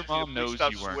library, mom your mom knows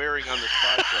stop you weren't. swearing on this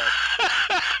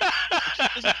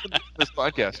podcast. This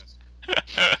podcast.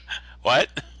 What?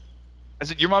 I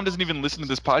said your mom doesn't even listen to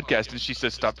this podcast, and she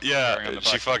says stop swearing on the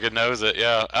podcast. She fucking knows it.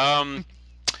 Yeah.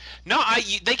 No,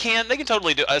 they can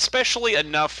totally do, especially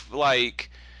enough like.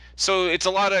 So it's a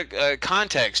lot of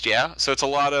context, yeah? So it's a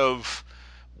lot of,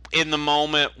 in the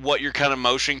moment, what you're kind of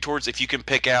motioning towards. If you can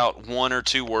pick out one or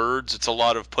two words, it's a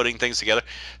lot of putting things together.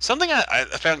 Something I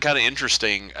found kind of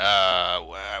interesting,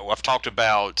 I've talked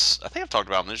about, I think I've talked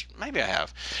about this, maybe I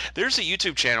have. There's a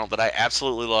YouTube channel that I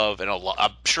absolutely love, and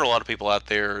I'm sure a lot of people out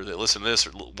there that listen to this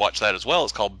or watch that as well.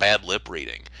 It's called Bad Lip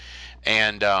Reading.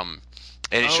 And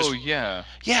it's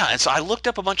yeah, and so I looked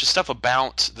up a bunch of stuff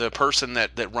about the person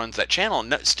that runs that channel.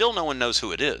 Still, no one knows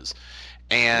who it is,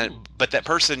 but that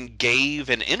person gave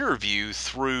an interview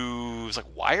through, it was like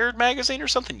Wired magazine or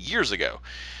something years ago,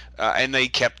 and they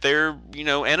kept their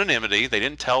anonymity. They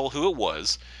didn't tell who it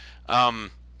was,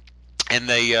 and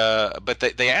they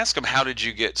asked him, how did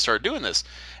you start doing this?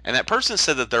 And that person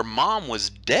said that their mom was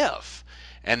deaf,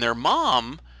 and their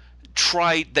mom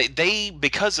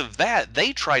because of that,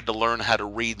 they tried to learn how to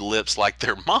read lips like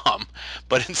their mom,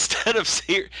 but instead of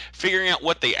figuring out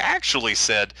what they actually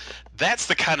said, that's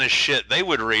the kind of shit they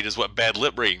would read is what Bad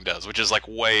Lip Reading does, which is like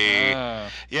way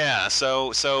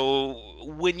so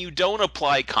when you don't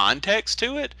apply context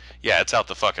to it, it's out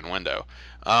the fucking window.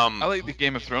 I like the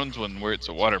Game of Thrones one where it's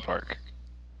a water park.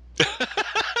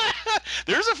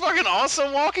 There's a fucking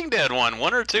awesome Walking Dead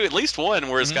one or two, at least one,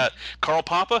 where it's got Carl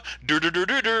Papa.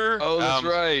 Oh, that's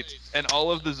right. And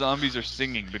all of the zombies are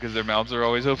singing because their mouths are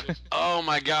always open. Oh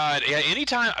my god! Yeah,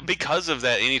 anytime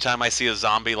I see a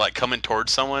zombie like coming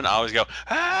towards someone, I always go,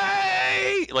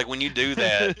 "Hey!" Like when you do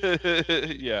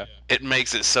that, yeah, it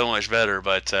makes it so much better.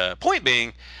 But point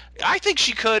being, I think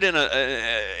she could in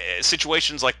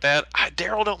situations like that.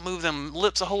 Daryl don't move them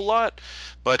lips a whole lot.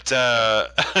 But I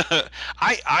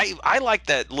like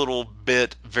that little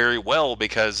bit very well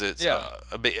because it's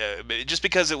just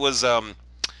because it was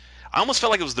I almost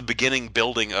felt like it was the beginning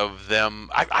building of them.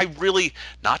 I really,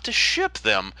 not to ship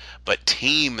them, but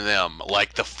team them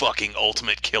like the fucking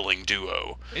ultimate killing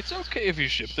duo. It's okay if you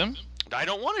ship them. I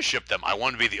don't want to ship them. I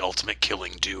want to be the ultimate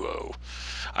killing duo.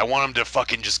 I want them to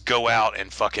fucking just go out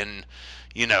and fucking,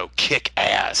 kick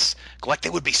ass. Like they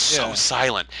would be so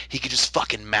silent. He could just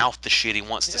fucking mouth the shit he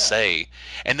wants to say.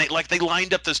 And they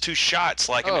lined up those two shots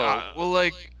like.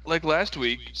 Like last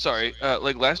week. Sorry,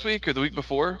 like last week or the week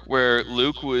before, where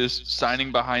Luke was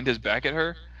signing behind his back at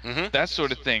her. Mm-hmm. That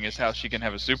sort of thing is how she can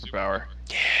have a superpower.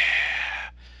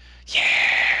 Yeah.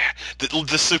 The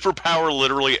superpower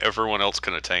literally everyone else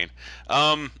can attain.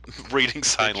 Reading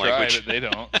sign language. But they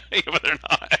don't. Yeah, but they're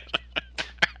not.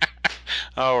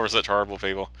 Oh, we're such horrible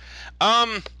people.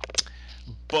 But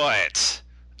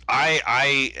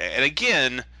and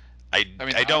again, I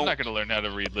don't. I'm not going to learn how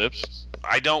to read lips.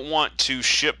 I don't want to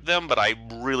ship them, but I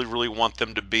really, really want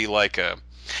them to be like a,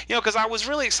 because I was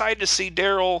really excited to see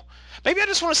Daryl. Maybe I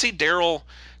just want to see Daryl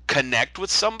connect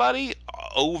with somebody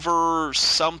over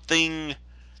something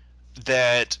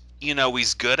that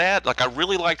he's good at. Like I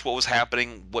really liked what was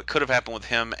happening, what could have happened with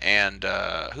him and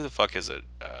who the fuck is it?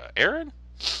 Aaron?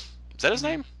 Is that his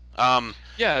name?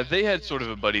 Yeah, they had sort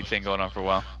of a buddy thing going on for a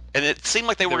while. And it seemed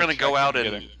like they were going to go out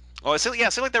and. Well, it seemed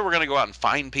like they were going to go out and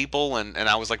find people, and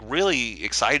I was like really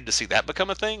excited to see that become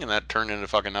a thing, and that turned into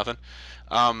fucking nothing.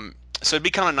 So it'd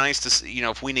be kind of nice to see,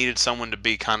 if we needed someone to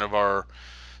be kind of our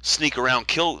sneak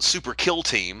around super kill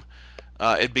team,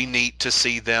 it'd be neat to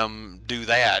see them do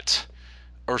that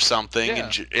or something. Yeah.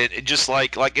 And it just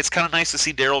like it's kind of nice to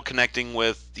see Daryl connecting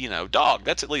with Dog.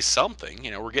 That's at least something.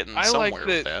 We're getting somewhere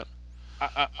with that.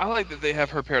 I like that they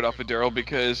have her paired off with Daryl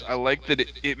because I like that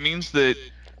it means that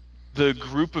the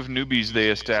group of newbies they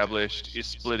established is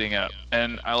splitting up,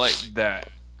 and I like that.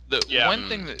 One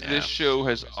thing that this show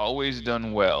has always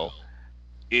done well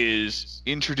is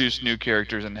introduce new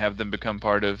characters and have them become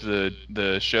part of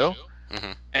the show.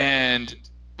 Mm-hmm. And,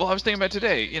 well, I was thinking about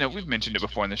today, we've mentioned it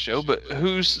before in the show, but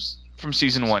who's from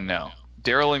season 1 now?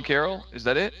 Daryl and Carol? Is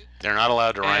that it? They're not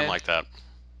allowed to rhyme like that.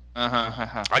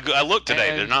 Uh-huh. I looked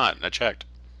today. They're not. I checked.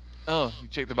 Oh, you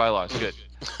checked the bylaws. Good.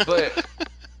 But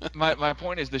my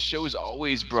point is the show's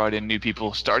always brought in new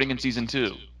people starting in season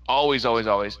 2. Always.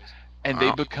 And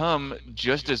they become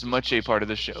just as much a part of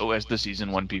the show as the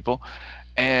season 1 people.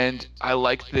 And I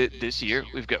like that this year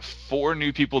we've got 4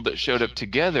 new people that showed up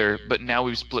together, but now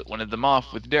we've split one of them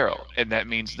off with Daryl. And that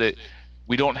means that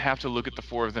we don't have to look at the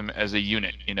 4 of them as a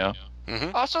unit,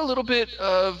 Mm-hmm. Also a little bit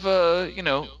of,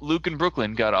 Luke and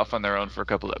Brooklyn got off on their own for a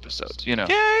couple episodes, Yeah,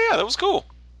 that was cool.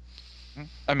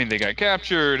 I mean, they got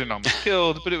captured and almost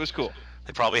killed, but it was cool.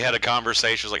 They probably had a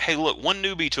conversation. It was like, hey, look, one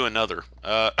newbie to another.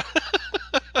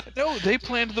 No, they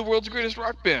planned the world's greatest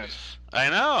rock band. I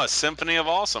know, a symphony of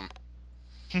awesome.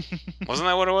 Wasn't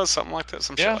that what it was? Something like that?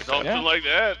 Some shit like that? Something like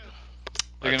that.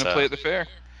 They're going to play at the fair.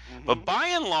 But by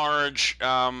and large,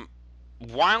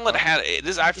 while it had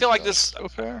this, I feel like this.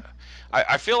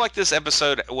 I feel like this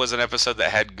episode was an episode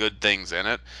that had good things in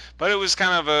it, but it was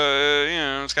kind of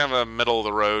a middle of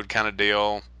the road kind of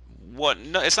deal.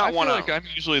 It's not one. I feel like I'm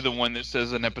usually the one that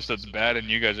says an episode's bad, and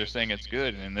you guys are saying it's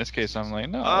good. And in this case, I'm like,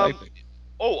 no. I like it.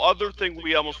 Other thing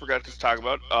we almost forgot to talk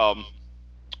about.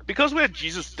 Because we had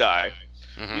Jesus die,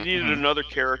 we needed another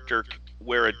character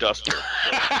wear a duster.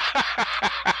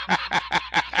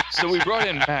 So we brought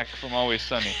in Mac from Always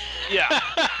Sunny. Yeah.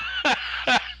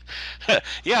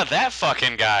 Yeah, that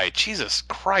fucking guy. Jesus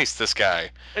Christ, this guy.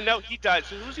 And now he died.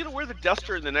 So who's gonna wear the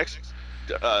duster in the next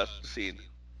scene?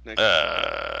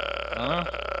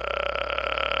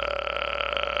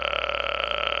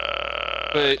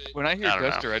 But when I hear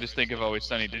Duster, I just think of Always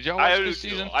Sunny. Did y'all watch this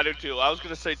season? I do too. I was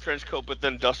gonna say trench coat, but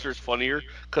then Duster's funnier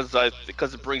because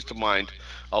it brings to mind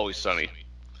Always Sunny.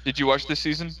 Did you watch this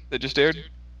season that just aired?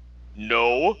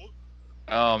 No.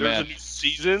 Oh There's man. a new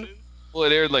season? Well,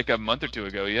 it aired like a month or 2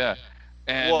 ago. Yeah.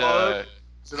 And the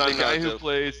guy who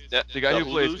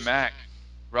plays Mac,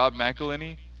 Rob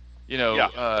McElhenney,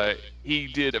 he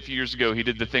did a few years ago. He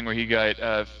did the thing where he got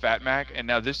Fat Mac, and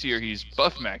now this year he's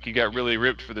Buff Mac. He got really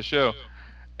ripped for the show,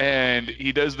 and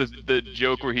he does the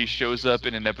joke where he shows up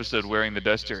in an episode wearing the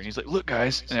duster, and he's like, "Look,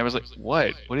 guys," and I was like,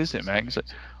 "What? What is it, Mac?" He's like,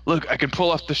 "Look, I can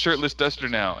pull off the shirtless duster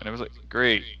now," and I was like,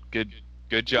 "Great, good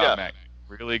job, Mac."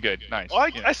 Really good, nice. Well, I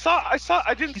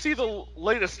didn't see the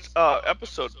latest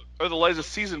episode or the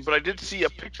latest season, but I did see a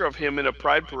picture of him in a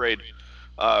pride parade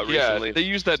recently. Yeah, they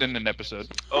used that in an episode.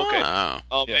 Okay.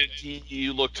 And he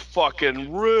looked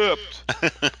fucking ripped.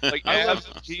 Like,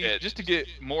 just to get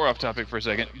more off topic for a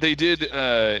second, they did.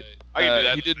 I can do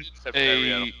that. He did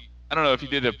I don't know if he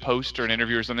did a post or an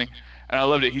interview or something, and I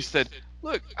loved it. He said,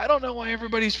 "Look, I don't know why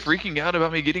everybody's freaking out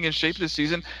about me getting in shape this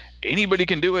season. Anybody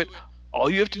can do it. All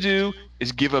you have to do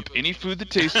is give up any food that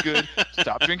tastes good,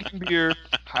 stop drinking beer,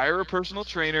 hire a personal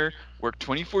trainer, work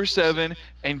 24/7,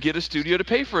 and get a studio to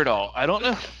pay for it all. I don't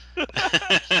know."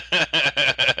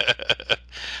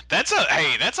 That's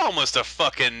almost a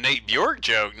fucking Nate Bjork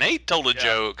joke. Nate told a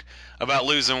joke about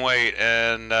losing weight,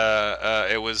 and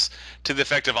it was to the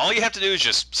effect of all you have to do is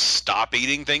just stop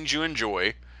eating things you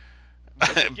enjoy.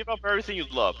 Give up everything you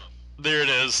love. There it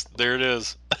is.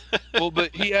 Well,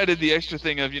 but he added the extra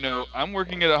thing of, I'm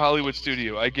working at a Hollywood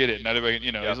studio. I get it. Not everybody,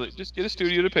 he's like, just get a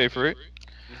studio to pay for it.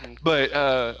 Mm-hmm. But,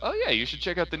 you should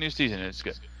check out the new season. It's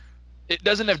good. It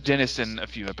doesn't have Dennis in a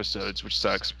few episodes, which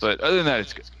sucks. But other than that,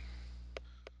 it's good.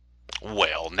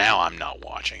 Well, now I'm not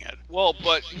watching it. Well,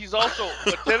 but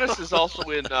Dennis is also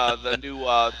in the new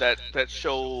that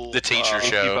show. The teacher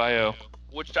show. Bio.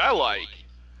 Which I like.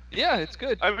 Yeah, it's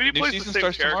good. I mean, he New plays the season same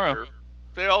starts character. tomorrow.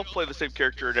 They all play the same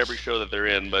character in every show that they're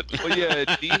in, but. Well, yeah,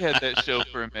 Dee had that show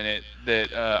for a minute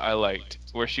that I liked,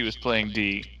 where she was playing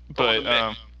Dee. But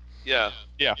yeah.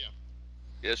 Yeah.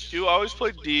 Yeah, Stu always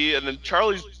played Dee, and then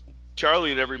Charlie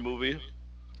in every movie.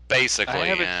 Basically, I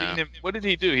haven't seen him. What did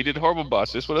he do? He did Horrible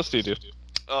Bosses. What else did he do?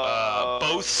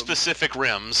 Both Pacific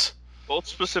Rims.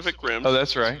 Both Pacific Rims. Oh,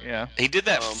 that's right. Yeah. He did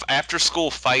that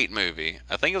after-school fight movie.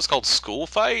 I think it was called School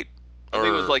Fight. I think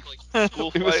it was like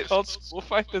School Fight. It was called School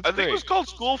Fight. That's I think it was called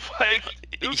School Fight.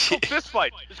 It was called Fist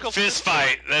Fight. It was called Fist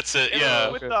Fight. That's it.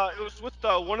 Yeah. It was with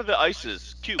one of the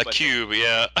ices. Cube. A cube.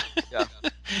 Yeah. Yeah.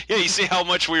 Yeah. You see how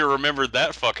much we remembered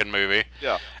that fucking movie.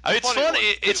 Yeah. It's funny.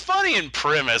 It's funny in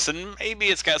premise, and maybe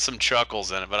it's got some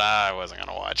chuckles in it, but I wasn't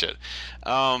gonna watch it.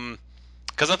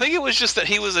 Because I think it was just that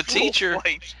he was a teacher.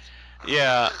 Fight.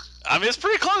 Yeah. I mean, it's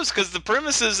pretty close because the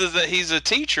premise is that he's a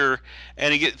teacher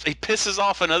and he pisses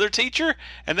off another teacher,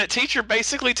 and that teacher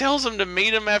basically tells him to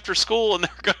meet him after school and they're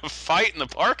going to fight in the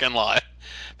parking lot.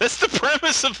 That's the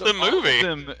premise of the movie.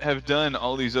 All of them have done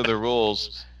all these other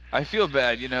roles. I feel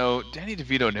bad, Danny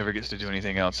DeVito never gets to do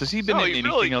anything else. Has he been in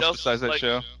anything else besides that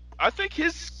show? I think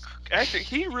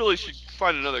he really should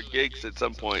find another gigs at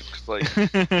some point. 'Cause, like,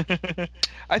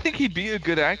 I think he'd be a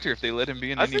good actor if they let him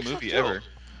be in any movie ever.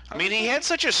 I mean, he had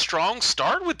such a strong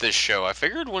start with this show. I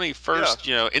figured when he first,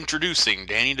 introducing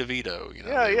Danny DeVito,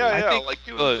 Yeah. I think, like,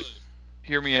 look,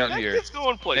 hear me out here. It's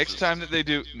going places. Next time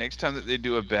that they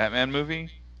do a Batman movie,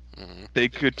 they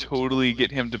could totally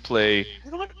get him to play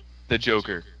the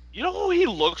Joker. You know who he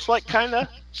looks like, kinda?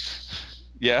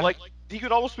 Yeah. Like he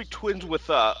could almost be twins with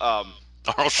Arnold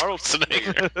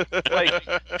Schwarzenegger.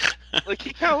 like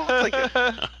he kind of looks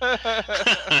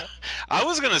like. I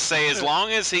was gonna say, as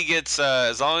long as he gets,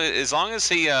 as long as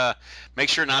he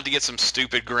makes sure not to get some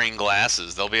stupid green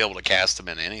glasses, they'll be able to cast him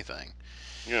in anything.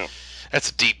 Yeah.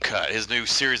 That's a deep cut. His new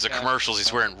series of commercials,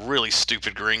 he's wearing really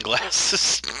stupid green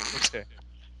glasses. Okay.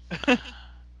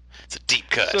 It's a deep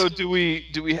cut. So do we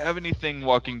have anything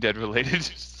Walking Dead related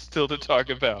still to talk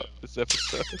about this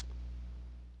episode?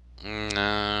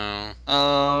 No.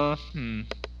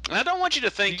 I don't want you to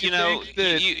think,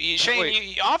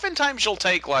 Shane, oftentimes you'll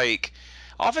take, like,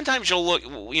 oftentimes you'll look,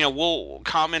 we'll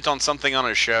comment on something on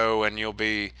a show and you'll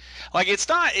be, like, it's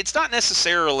not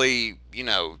necessarily,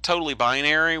 totally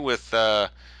binary with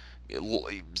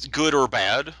good or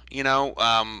bad,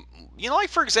 like,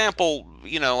 for example,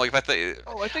 like,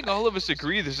 I think all of us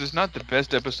agree this is not the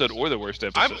best episode or the worst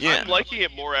episode. I'm liking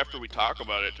it more after we talk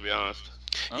about it, to be honest.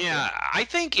 Okay. Yeah, I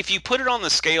think if you put it on the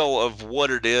scale of what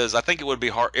it is, I think it would be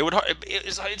hard.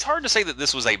 It's hard to say that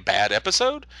this was a bad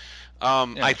episode.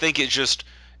 I think it's just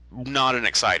not an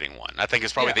exciting one. I think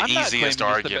it's probably the easiest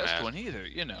argument. It's the best one either.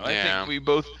 I think we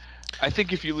both. I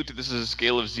think if you looked at this as a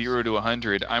scale of 0 to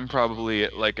 100, I'm probably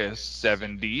at like a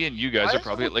 70, and you guys are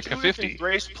probably at like a 50. And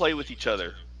Grace play with each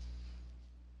other.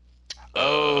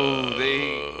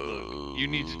 You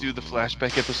need to do the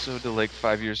flashback episode to like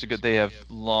 5 years ago. They have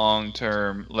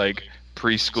long-term like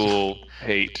preschool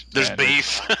hate. There's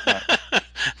beef.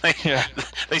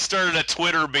 They started a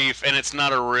Twitter beef, and it's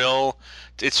not a real.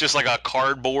 It's just like a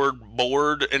cardboard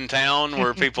board in town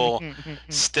where people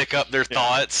stick up their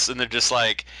thoughts, and they're just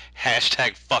like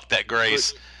 #fuck that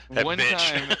Grace. That one bitch.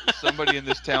 time, somebody in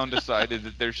this town decided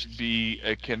that there should be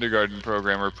a kindergarten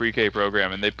program or pre-K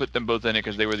program, and they put them both in it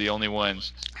because they were the only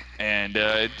ones, and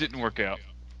it didn't work out.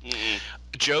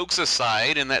 Jokes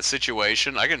aside, in that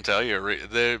situation, I can tell you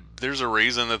there's a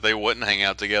reason that they wouldn't hang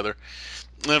out together.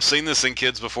 And I've seen this in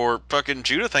kids before. Fucking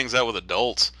Judith hangs out with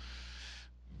adults.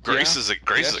 Grace is a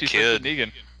kid.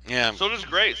 Negan. Yeah. So does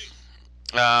Grace.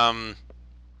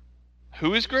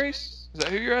 Who is Grace? Is that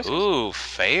who you're asking? Ooh,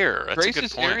 fair. That's Grace a good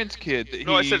is point. Aaron's kid.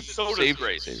 I said so does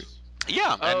Grace.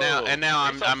 Yeah, and now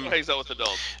I'm hangs out with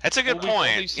adults. That's a good We've only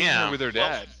point. seen Yeah. her with her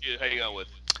dad. Hang out with.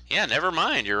 Yeah, never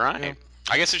mind. You're right. Yeah.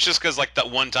 I guess it's just because like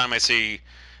that one time I see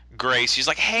Grace, she's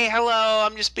like, "Hey, hello,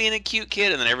 I'm just being a cute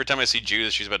kid," and then every time I see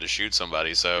Judith, she's about to shoot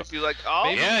somebody. So She's like, oh.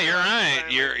 yeah, you're right.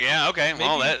 Okay.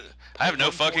 Well, that I have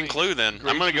no fucking clue. Then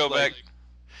I'm gonna go back.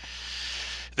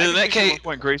 Then in that case, at one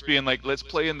point, Grace being like, "Let's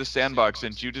play in the sandbox,"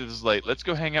 and Judith is like, "Let's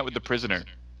go hang out with the prisoner."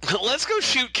 let's go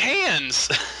shoot cans.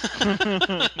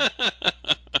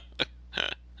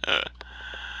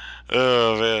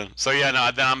 Oh man. So yeah, no.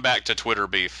 Then I'm back to Twitter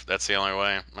beef. That's the only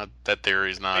way. That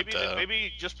theory's not.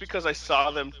 Maybe just because I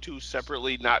saw them two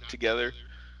separately, not together,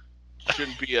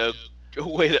 shouldn't be a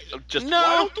way to just. No.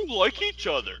 Why don't they like each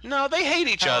other? No, they hate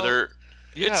each other.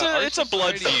 Yeah, it's a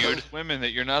blood society feud. tells women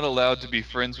that you're not allowed to be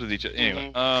friends with each other.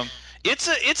 Anyway,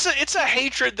 It's a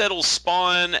hatred that'll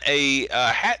spawn a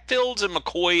Hatfields and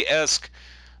McCoy-esque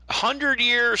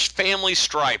 100-year family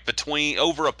stripe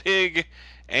over a pig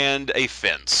and a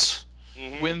fence.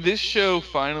 when this show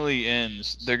finally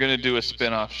ends, they're gonna do a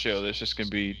spin-off show that's just gonna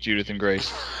be Judith and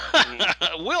Grace.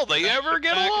 Will they ever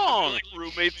get along? Like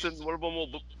roommates, and one of them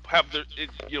will have their,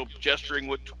 gesturing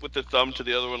with the thumb to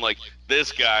the other one, like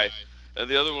this guy, and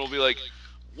the other one will be like,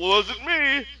 "Wasn't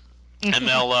me." And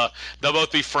they'll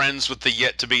both be friends with the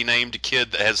yet to be named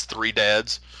kid that has 3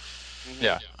 dads.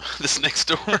 Yeah, this next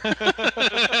door.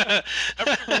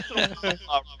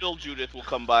 Bill Judith will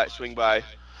swing by.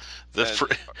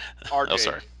 RJ. Oh,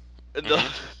 sorry. Mm-hmm.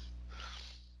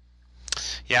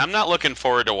 Yeah, I'm not looking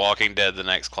forward to Walking Dead the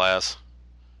next class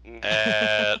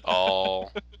at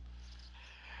all.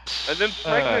 And then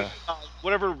pregnant,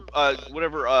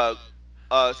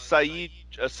 Sadiq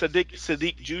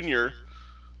Jr.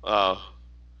 I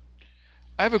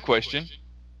have a question.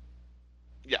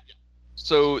 Yeah.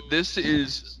 So this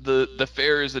is the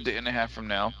fair is a day and a half from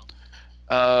now.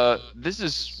 This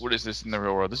is, what is this in the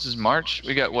real world? This is March.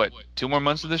 We got 2 more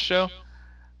months of this show.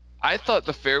 I thought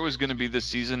the fair was going to be the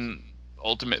season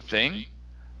ultimate thing.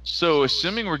 So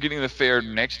assuming we're getting the fair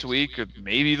next week or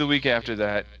maybe the week after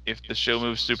that, if the show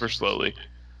moves super slowly,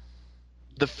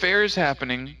 the fair is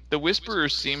happening. The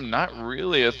Whisperers seem not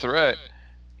really a threat.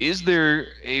 Is there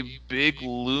a big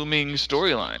looming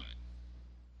storyline?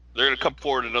 They're going to come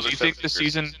forward another. Do you think the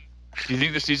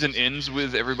season ends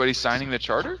with everybody signing the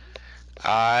charter?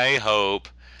 I hope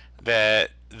that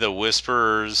the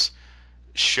Whisperers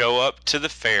show up to the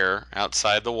fair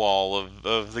outside the wall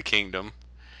of the kingdom,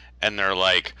 and they're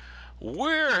like,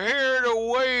 "We're here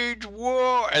to wage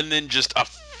war," and then just a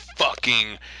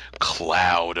fucking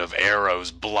cloud of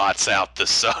arrows blots out the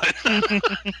sun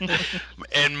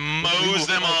and mows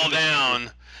them all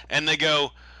down, and they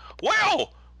go,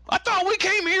 "Well, I thought we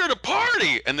came here to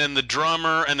party," and then the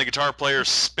drummer and the guitar player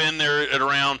spin it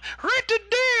around,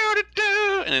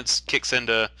 and it kicks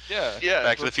into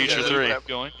Back to the Future 3.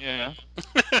 Going, yeah.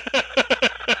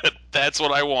 That's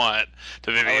what I want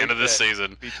to be the end of this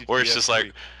season, where it's just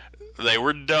like, they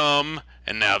were dumb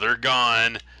and now they're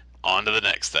gone. On to the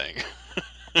next thing.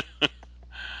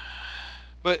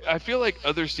 But I feel like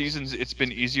other seasons, it's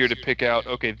been easier to pick out,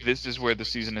 okay, this is where the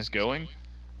season is going.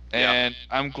 And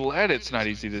I'm glad it's not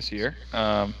easy this year.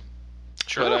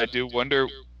 Sure. But I do wonder,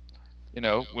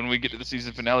 when we get to the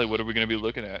season finale, what are we going to be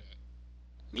looking at?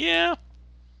 Yeah.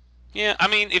 I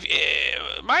mean,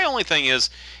 my only thing is,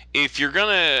 if you're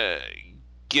gonna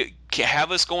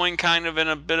have us going kind of in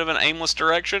a bit of an aimless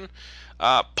direction,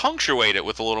 punctuate it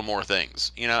with a little more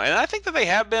things, and I think that they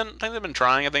have been. I think they've been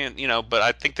trying. I think, but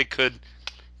I think they could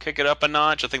kick it up a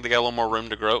notch. I think they got a little more room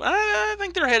to grow. I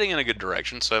think they're heading in a good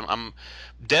direction. So I'm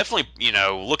definitely,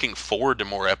 looking forward to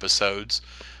more episodes.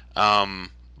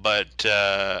 But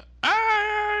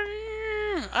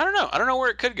I don't know. I don't know where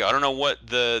it could go. I don't know what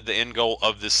the end goal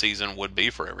of this season would be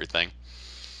for everything.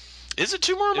 Is it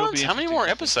 2 more months? How many more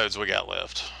episodes we got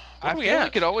left? I feel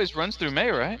like it always runs through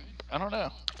May, right? I don't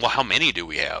know. Well, how many do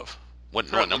we have?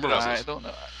 What number was it? I don't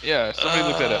know. Yeah, somebody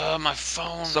looked that up. My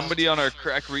phone. Somebody on our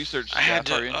crack research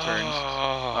staff, our interns,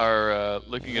 are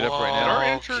looking it up right now. Did our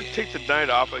intern take the night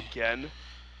off again?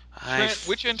 Trent,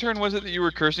 which intern was it that you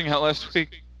were cursing out last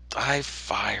week? I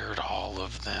fired all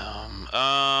of them.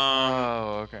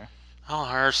 Okay. I'll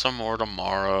hire some more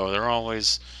tomorrow. They're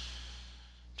always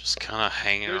just kind of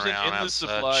hanging around. There's an endless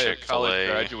supply of college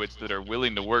graduates that are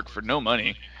willing to work for no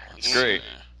money. It's great.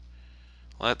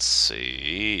 Let's see.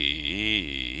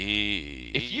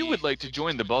 If you would like to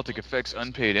join the Baltic Effects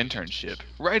unpaid internship,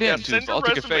 write in to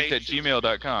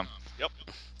balticeffect@gmail.com. Yep.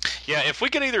 Yeah, if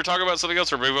we could either talk about something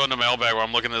else or move on to mailbag while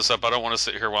I'm looking this up. I don't want to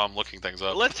sit here while I'm looking things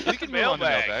up. Let's hit the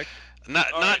mailbag.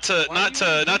 Not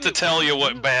to tell you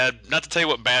what bad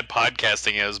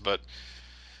podcasting is, but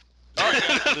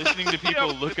listening to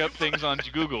people look up things on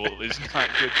Google is not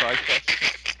good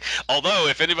podcasting. Although,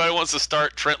 if anybody wants to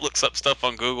start Trent Looks Up Stuff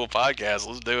on Google Podcasts,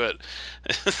 let's do it.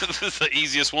 This is the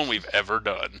easiest one we've ever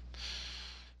done.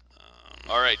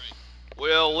 All right.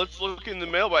 Well, let's look in the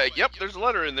mailbag. Yep, there's a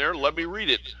letter in there. Let me read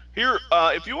it. Here,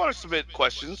 if you want to submit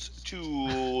questions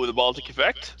to the Baltic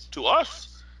Effect, to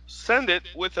us, send it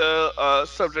with a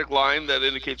subject line that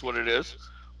indicates what it is.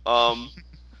 And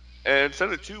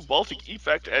send it to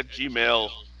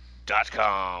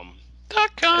balticeffect@gmail.com.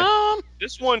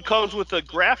 This one comes with a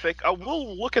graphic.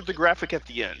 We'll look at the graphic at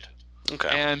the end. Okay.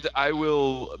 And I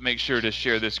will make sure to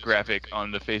share this graphic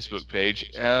on the Facebook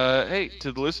page. Hey,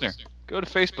 to the listener, go to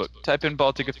Facebook, type in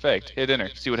Baltic Effect, hit enter,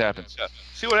 see what happens. Yeah.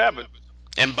 See what happens.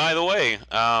 And by the way,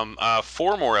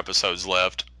 4 more episodes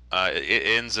left. It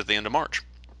ends at the end of March.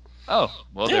 Oh,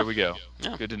 well, Yeah. there we go.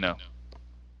 Yeah. Good to know.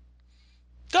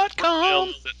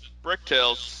 .com.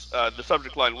 Bricktails, the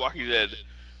subject line, Walking Dead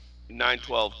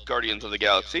 9/12, Guardians of the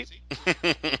Galaxy.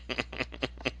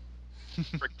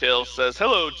 Bricktails says,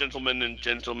 hello, gentlemen and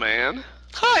gentleman.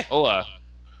 Hi. Hola.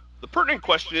 The pertinent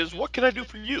question is, what can I do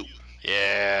for you?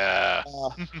 Yeah.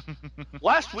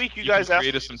 Last week you You guys can asked...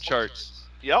 create us some charts.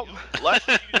 Yep. Last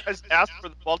week you guys asked for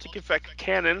the Baltic Effect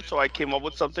canon, so I came up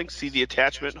with something. See the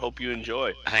attachment. Hope you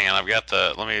enjoy. Hang on, I've got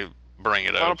the. Let me bring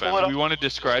it Wanna open. pull it Do up? we want to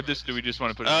describe this, or do we just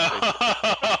want to put it on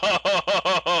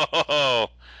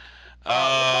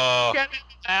Facebook? Get it in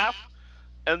half,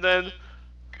 and then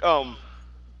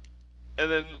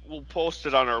we'll post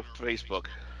it on our Facebook.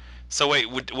 So wait,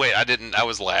 I didn't. I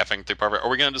was laughing through part of it. Are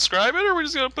we going to describe it, or are we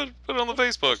just going to put it on the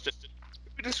Facebook? If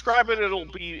we describe it,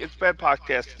 it's bad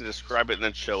podcast to describe it and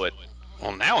then show it.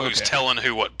 Well, now who's Okay. telling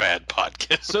who what bad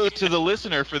podcast? So, to the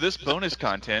listener, for this bonus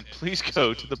content, please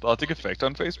go to the Baltic Effect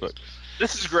on Facebook.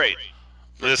 This is great.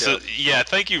 This is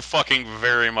Thank you fucking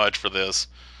very much for this.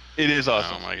 It is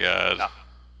awesome. Oh my god. Yeah.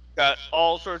 Got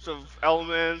all sorts of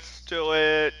elements to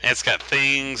it. It's got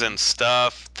things and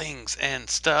stuff. Things and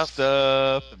stuff.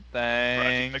 Stuff and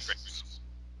things.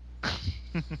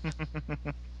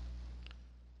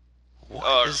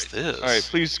 What is this? All right,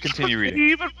 please continue It reading.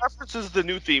 even references the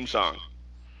new theme song.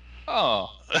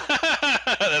 Oh,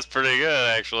 That's pretty good,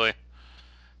 actually.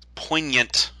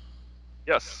 Poignant.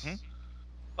 Yes.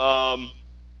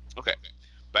 Okay.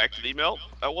 Back to the email.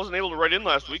 I wasn't able to write in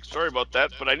last week. Sorry about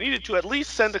that, but I needed to at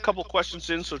least send a couple questions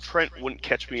in so Trent wouldn't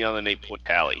catch me on an 8-point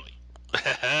tally. You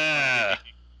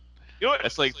know what?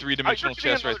 that's like three-dimensional I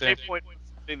chess right there. 8-point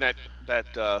thing that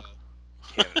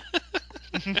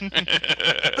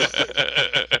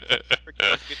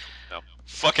no.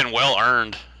 Fucking well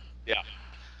earned. Yeah.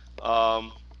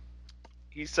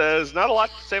 He says, not a lot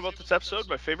to say about this episode.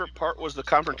 My favorite part was the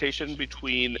confrontation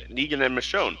between Negan and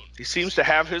Michonne. He seems to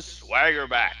have his swagger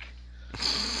back.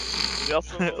 He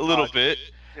also, A little bit.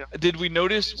 yeah. Did we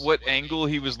notice what angle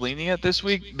he was leaning at this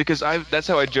week? Because that's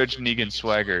how I judge Negan's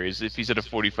swagger, is if he's at a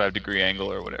 45-degree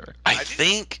angle or whatever. I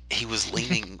think he was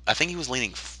leaning. I think he was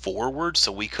leaning forward,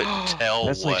 so we couldn't tell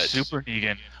That's what. like super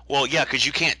Negan. Well, yeah, because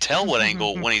you can't tell what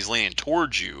angle when he's leaning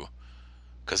towards you,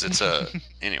 because it's a.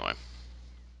 Anyway.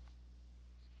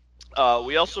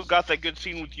 We also got that good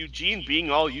scene with Eugene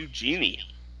being all Eugenie.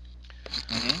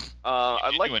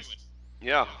 I'd like,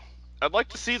 yeah, I'd like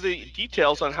to see the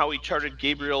details on how he charted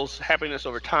Gabriel's happiness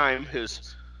over time,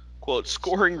 his quote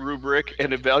scoring rubric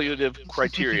and evaluative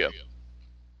criteria.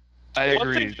 I One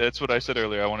agree. thing- That's what I said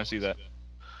earlier. I want to see that.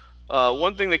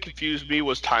 One thing that confused me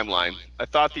was timeline. I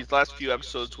thought these last few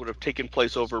episodes would have taken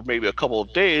place over maybe a couple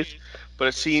of days, but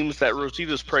it seems that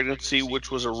Rosita's pregnancy,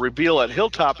 which was a reveal at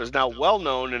Hilltop, is now well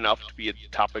known enough to be a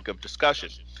topic of discussion.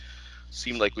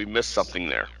 Seemed like we missed something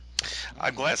there.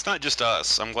 I'm glad it's not just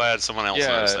us. I'm glad someone else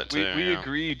noticed that too. we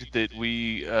agreed that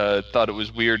we thought it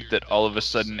was weird that all of a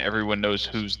sudden everyone knows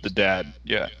who's the dad.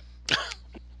 Yeah.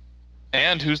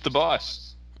 And who's the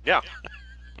boss. Yeah.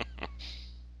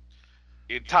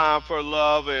 A time for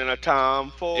love and a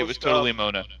time for It was stuff. totally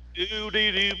Mona.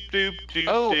 Doo-dee-doo-doo-doo-doo.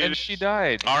 Oh, and she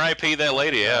died. R.I.P. that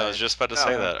lady. Yeah, I was just about to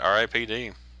say that.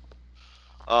 R.I.P.D.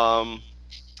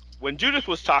 When Judith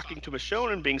was talking to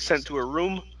Michonne and being sent to her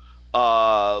room,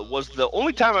 was the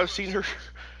only time I've seen her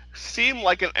seem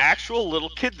like an actual little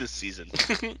kid this season.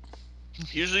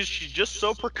 Usually she's just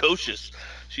so precocious.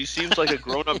 She seems like a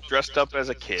grown-up dressed up as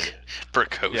a kid.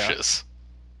 Precocious.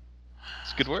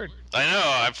 It's a good word. I know.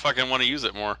 I fucking want to use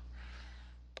it more.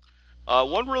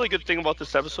 One really good thing about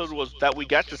this episode was that we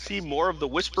got to see more of the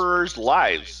Whisperers'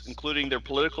 lives, including their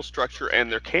political structure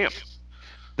and their camp.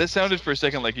 That sounded for a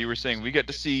second like you were saying we got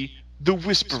to see the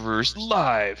Whisperers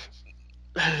live.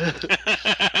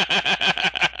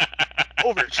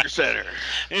 Overture Center.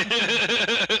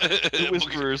 The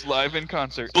Whisperers live in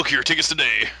concert. Book your tickets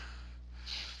today.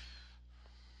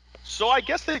 So I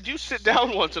guess they do sit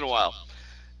down once in a while.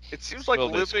 It seems like Well,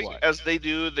 they living squat. as they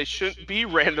do, they shouldn't be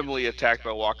randomly attacked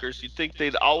by walkers. You'd think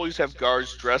they'd always have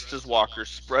guards dressed as walkers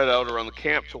spread out around the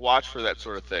camp to watch for that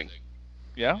sort of thing.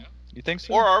 Yeah? You think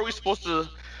so? Or are we supposed to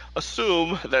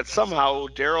assume that somehow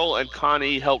Daryl and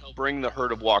Connie helped bring the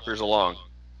herd of walkers along?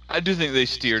 I do think they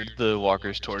steered the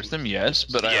walkers towards them, yes,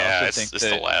 but I Yeah, also it's think the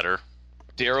that latter.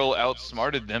 Daryl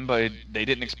outsmarted them by they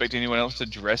didn't expect anyone else to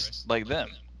dress like them.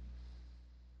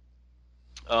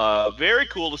 Very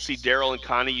cool to see Daryl and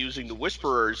Connie using the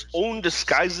Whisperers' own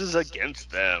disguises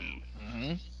against them.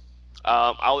 Mm-hmm.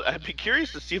 I'd be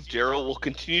curious to see if Daryl will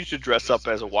continue to dress up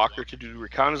as a walker to do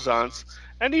reconnaissance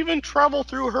and even travel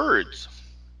through herds.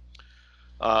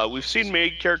 We've seen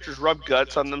main characters rub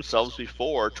guts on themselves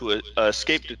before to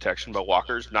escape detection by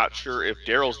walkers. Not sure if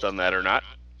Daryl's done that or not.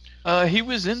 He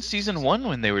was in season 1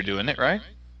 when they were doing it, right?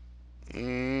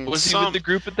 Was he with the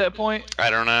group at that point? I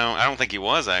don't know. I don't think he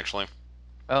was, actually.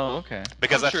 Oh, okay.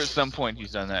 Because I'm sure at some point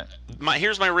he's done that.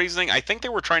 Here's my reasoning. I think they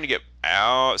were trying to get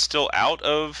still out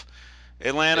of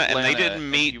Atlanta, and they didn't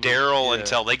meet Daryl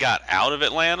until they got out of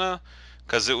Atlanta,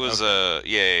 because it was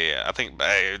yeah. I think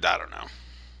I don't know.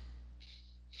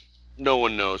 No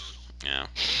one knows. Yeah.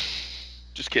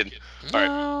 Just kidding. All right.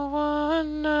 No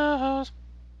one knows.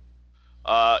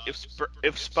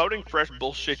 If spouting fresh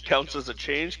bullshit counts as a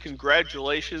change,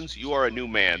 congratulations, you are a new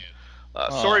man.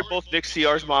 Sorry, both Nick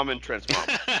CR's mom and Trent's mom.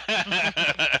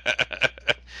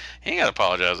 He ain't gotta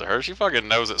apologize to her. She fucking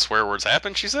knows that swear words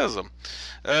happen. She says them.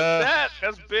 That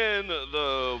has been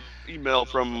the email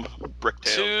from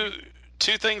Bricktail.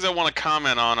 Two things I want to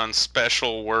comment on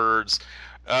special words.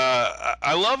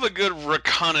 I love a good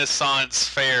reconnaissance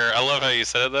fair. I love how you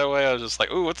said it that way. I was just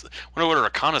like, ooh, wonder what a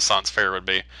reconnaissance fair would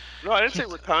be. No, I didn't say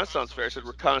reconnaissance fair. I said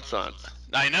reconnaissance.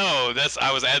 I know.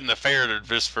 I was adding the fair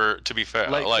to be fair.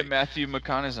 Like the Matthew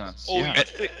McConnaissance. Oh, yeah.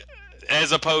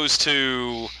 As opposed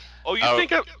to. Oh, you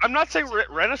think I'm not saying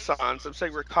Renaissance. I'm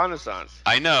saying reconnaissance.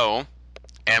 I know.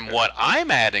 And what I'm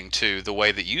adding to the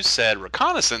way that you said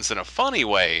reconnaissance in a funny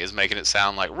way is making it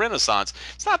sound like Renaissance.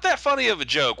 It's not that funny of a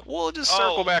joke. We'll just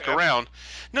circle back around.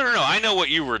 No. I know what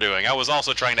you were doing. I was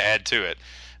also trying to add to it.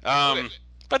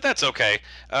 But that's okay.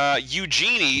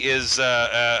 Eugenie is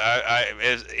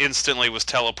instantly was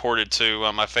teleported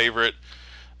to my favorite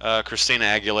Christina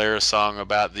Aguilera song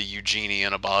about the Eugenie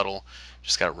in a bottle.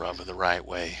 Just got to rub it the right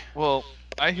way. Well,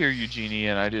 I hear Eugenie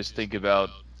and I just think about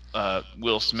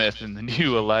Will Smith in the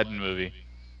new Aladdin movie.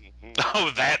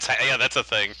 Oh, that's a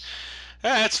thing.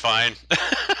 That's fine.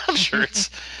 I'm sure it's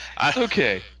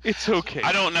okay. It's okay.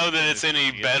 I don't know that it's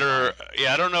any better.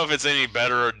 Yeah, I don't know if it's any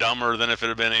better or dumber than if it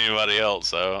had been anybody else.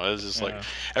 So it's just like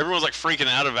everyone's like freaking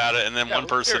out about it, and then one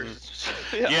person,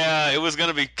 it was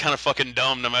gonna be kind of fucking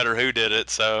dumb no matter who did it.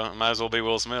 So it might as well be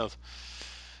Will Smith.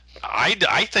 I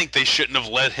think they shouldn't have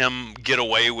let him get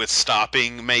away with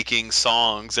stopping making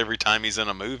songs every time he's in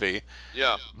a movie.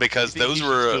 Yeah. Because those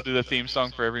were still do the theme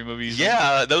song for every movie.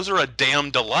 Those are a damn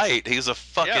delight. He's a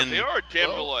fucking. Yeah, they are a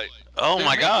damn delight. Oh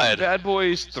my God. Bad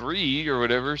Boys 3 or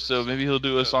whatever. So maybe he'll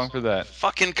do a song for that.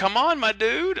 Fucking come on, my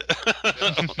dude.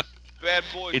 Bad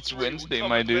Boys. It's 3, Wednesday,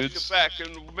 my dudes. Back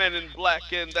and Men in Black,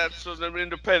 and that's on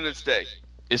Independence Day.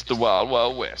 It's the Wild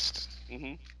Wild West.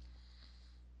 Mm-hmm.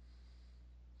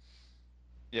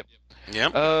 Yep.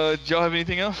 Yep. Do y'all have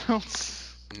anything else?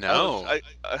 No.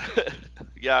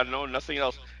 No, nothing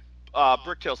else.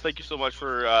 Bricktails, thank you so much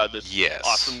for this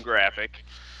awesome graphic.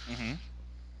 Mm-hmm.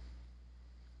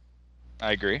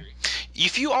 I agree.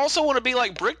 If you also want to be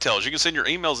like Bricktails, you can send your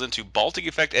emails into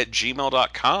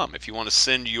balticeffect@gmail.com if you want to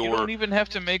send your... You don't even have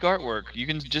to make artwork. You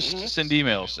can just send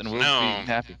emails, and we'll be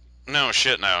happy. No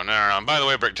shit, no. By the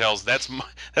way, Bricktails, that's more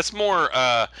it's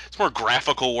more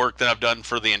graphical work than I've done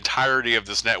for the entirety of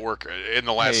this network in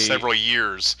the last several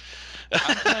years.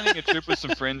 I'm planning a trip with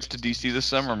some friends to DC this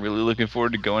summer. I'm really looking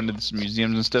forward to going to some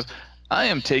museums and stuff. I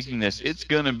am taking this. I'm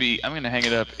gonna hang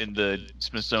it up in the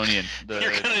Smithsonian.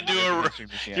 You're gonna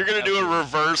do a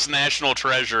reverse National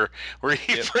Treasure where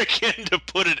you freaking to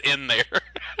put it in there.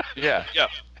 Yeah.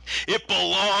 It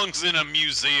belongs in a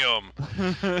museum.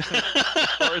 As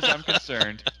far as I'm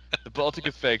concerned, the Baltic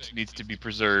Effect needs to be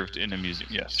preserved in a museum.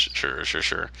 Yes. Sure.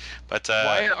 But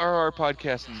why are our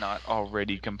podcasts not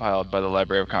already compiled by the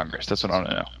Library of Congress? That's what I want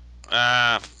to know.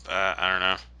 I don't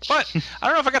know. But I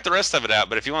don't know if I got the rest of it out.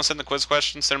 But if you want to send the quiz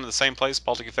questions, send them to the same place,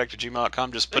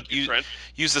 balticeffect@gmail.com. Just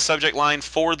use the subject line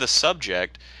for the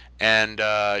subject, and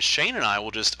Shane and I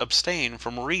will just abstain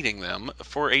from reading them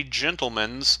for a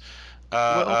gentleman's.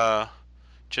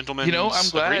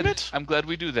 Gentlemen's agreement? I'm glad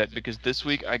we do that, because this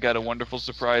week I got a wonderful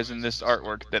surprise in this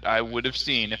artwork that I would have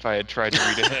seen if I had tried to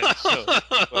read ahead. So,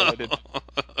 I didn't.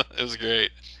 It was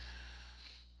great.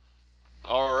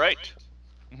 All right.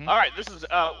 Mm-hmm. All right. This is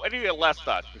any last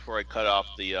thoughts before I cut off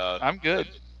the? I'm good.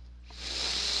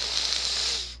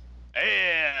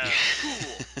 And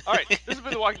cool. All right, this has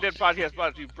been the Walking Dead podcast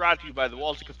brought to you by the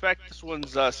Baltic Effect. This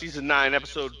one's season 9,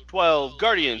 episode 12,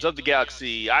 Guardians of the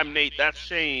Galaxy. I'm Nate. That's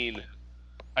Shane.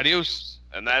 Adios.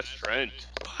 And that's Trent.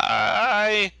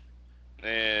 Bye.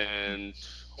 And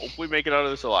hope we make it out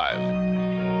of this alive.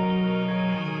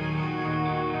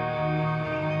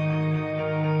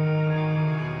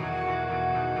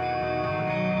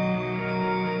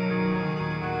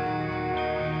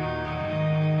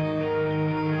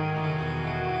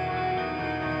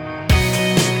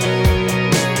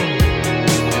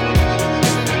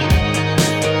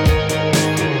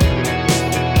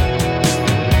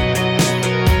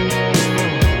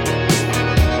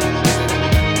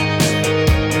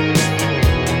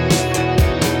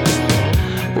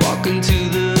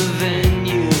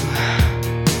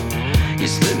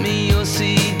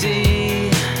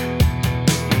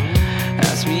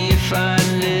 if I'd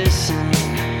listen,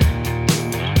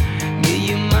 give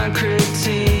you my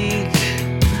critique.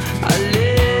 I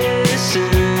listen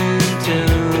to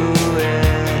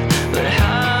it, but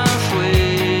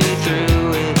halfway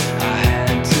through it, I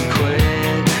had to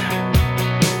quit.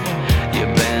 Your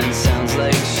band sounds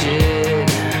like shit.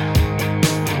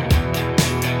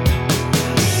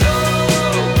 So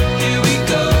here we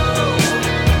go.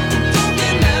 Don't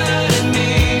get mad at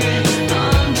me.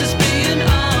 I'm just being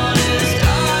honest.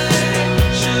 I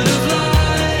should have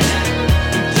lied.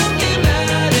 Don't get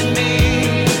mad at me.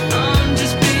 I'm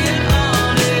just being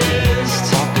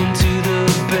honest. Walk into the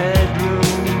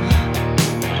bedroom.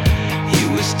 You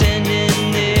were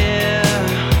standing there.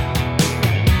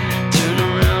 Turn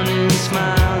around and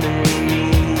smile at me.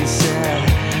 Said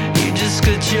you just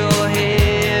cut your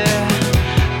hair.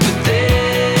 But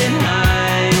then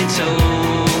I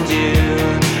told you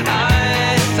I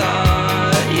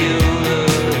thought you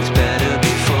looked better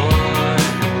before.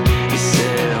 You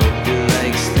said hope you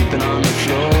like sleeping on the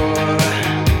floor.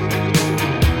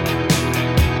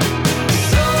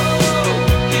 So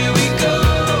here we go.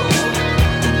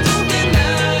 Don't get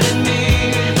mad at me.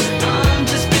 I'm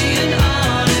just being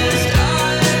honest. I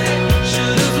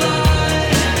should have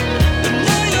lied, but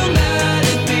now you're mad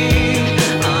at me.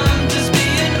 I'm just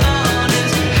being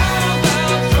honest. How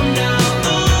about from now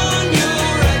on you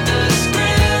write the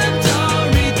script, I'll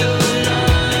read the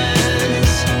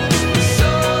lines.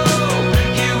 So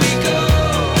here we go.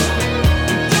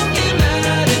 Don't get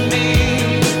mad at me.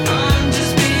 I'm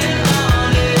just being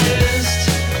honest.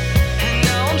 And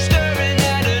now I'm staring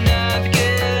at a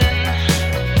napkin.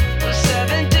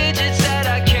 7 digits that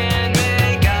I can't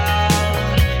make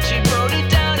out. She wrote it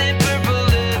down in purple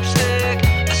lipstick.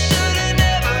 I should've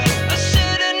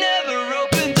never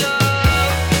opened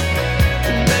up.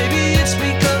 And maybe it's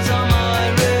because I'm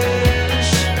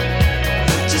Irish.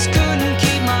 Just couldn't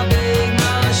keep my big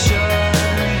mouth shut.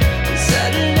 And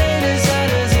Saturday is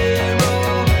at a 0.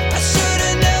 I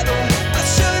should've never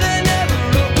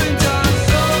opened up.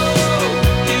 So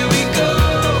here we go.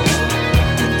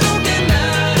 Don't get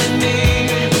mad at me.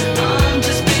 I'm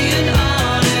just being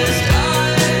honest. I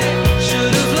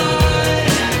should have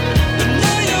lied, but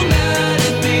now you're mad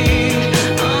at me.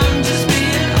 I'm just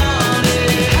being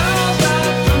honest. How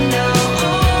about from now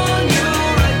on you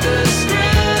write the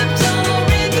script, I'll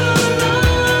read the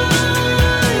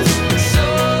lines. So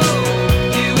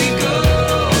here we go.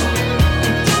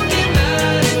 Don't get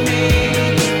mad at me.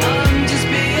 I'm just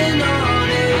being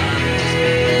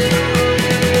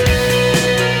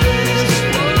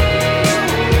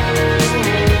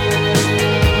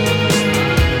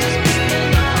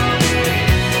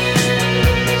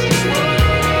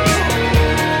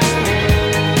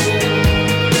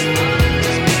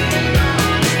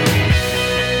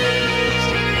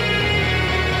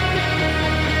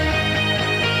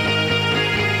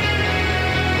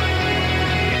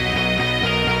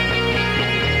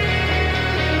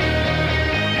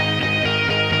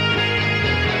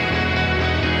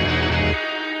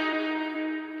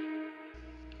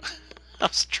I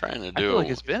was trying to I do feel like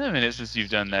it's been a minute since you've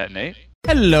done that, Nate.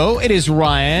 Hello, it is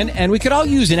Ryan, and we could all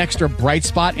use an extra bright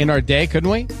spot in our day, couldn't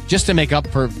we? Just to make up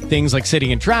for things like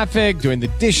sitting in traffic, doing the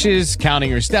dishes,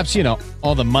 counting your steps, you know,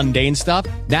 all the mundane stuff.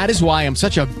 That is why I'm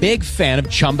such a big fan of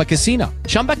Chumba Casino.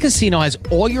 Chumba Casino has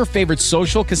all your favorite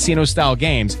social casino-style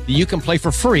games that you can play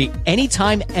for free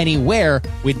anytime, anywhere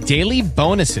with daily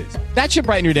bonuses. That should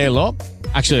brighten your day a little.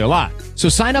 Actually, a lot. So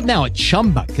sign up now at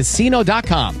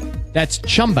ChumbaCasino.com. That's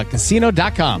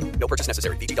ChumbaCasino.com. No purchase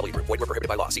necessary. VGW Group. Void where prohibited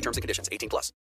by law. See terms and conditions. 18+.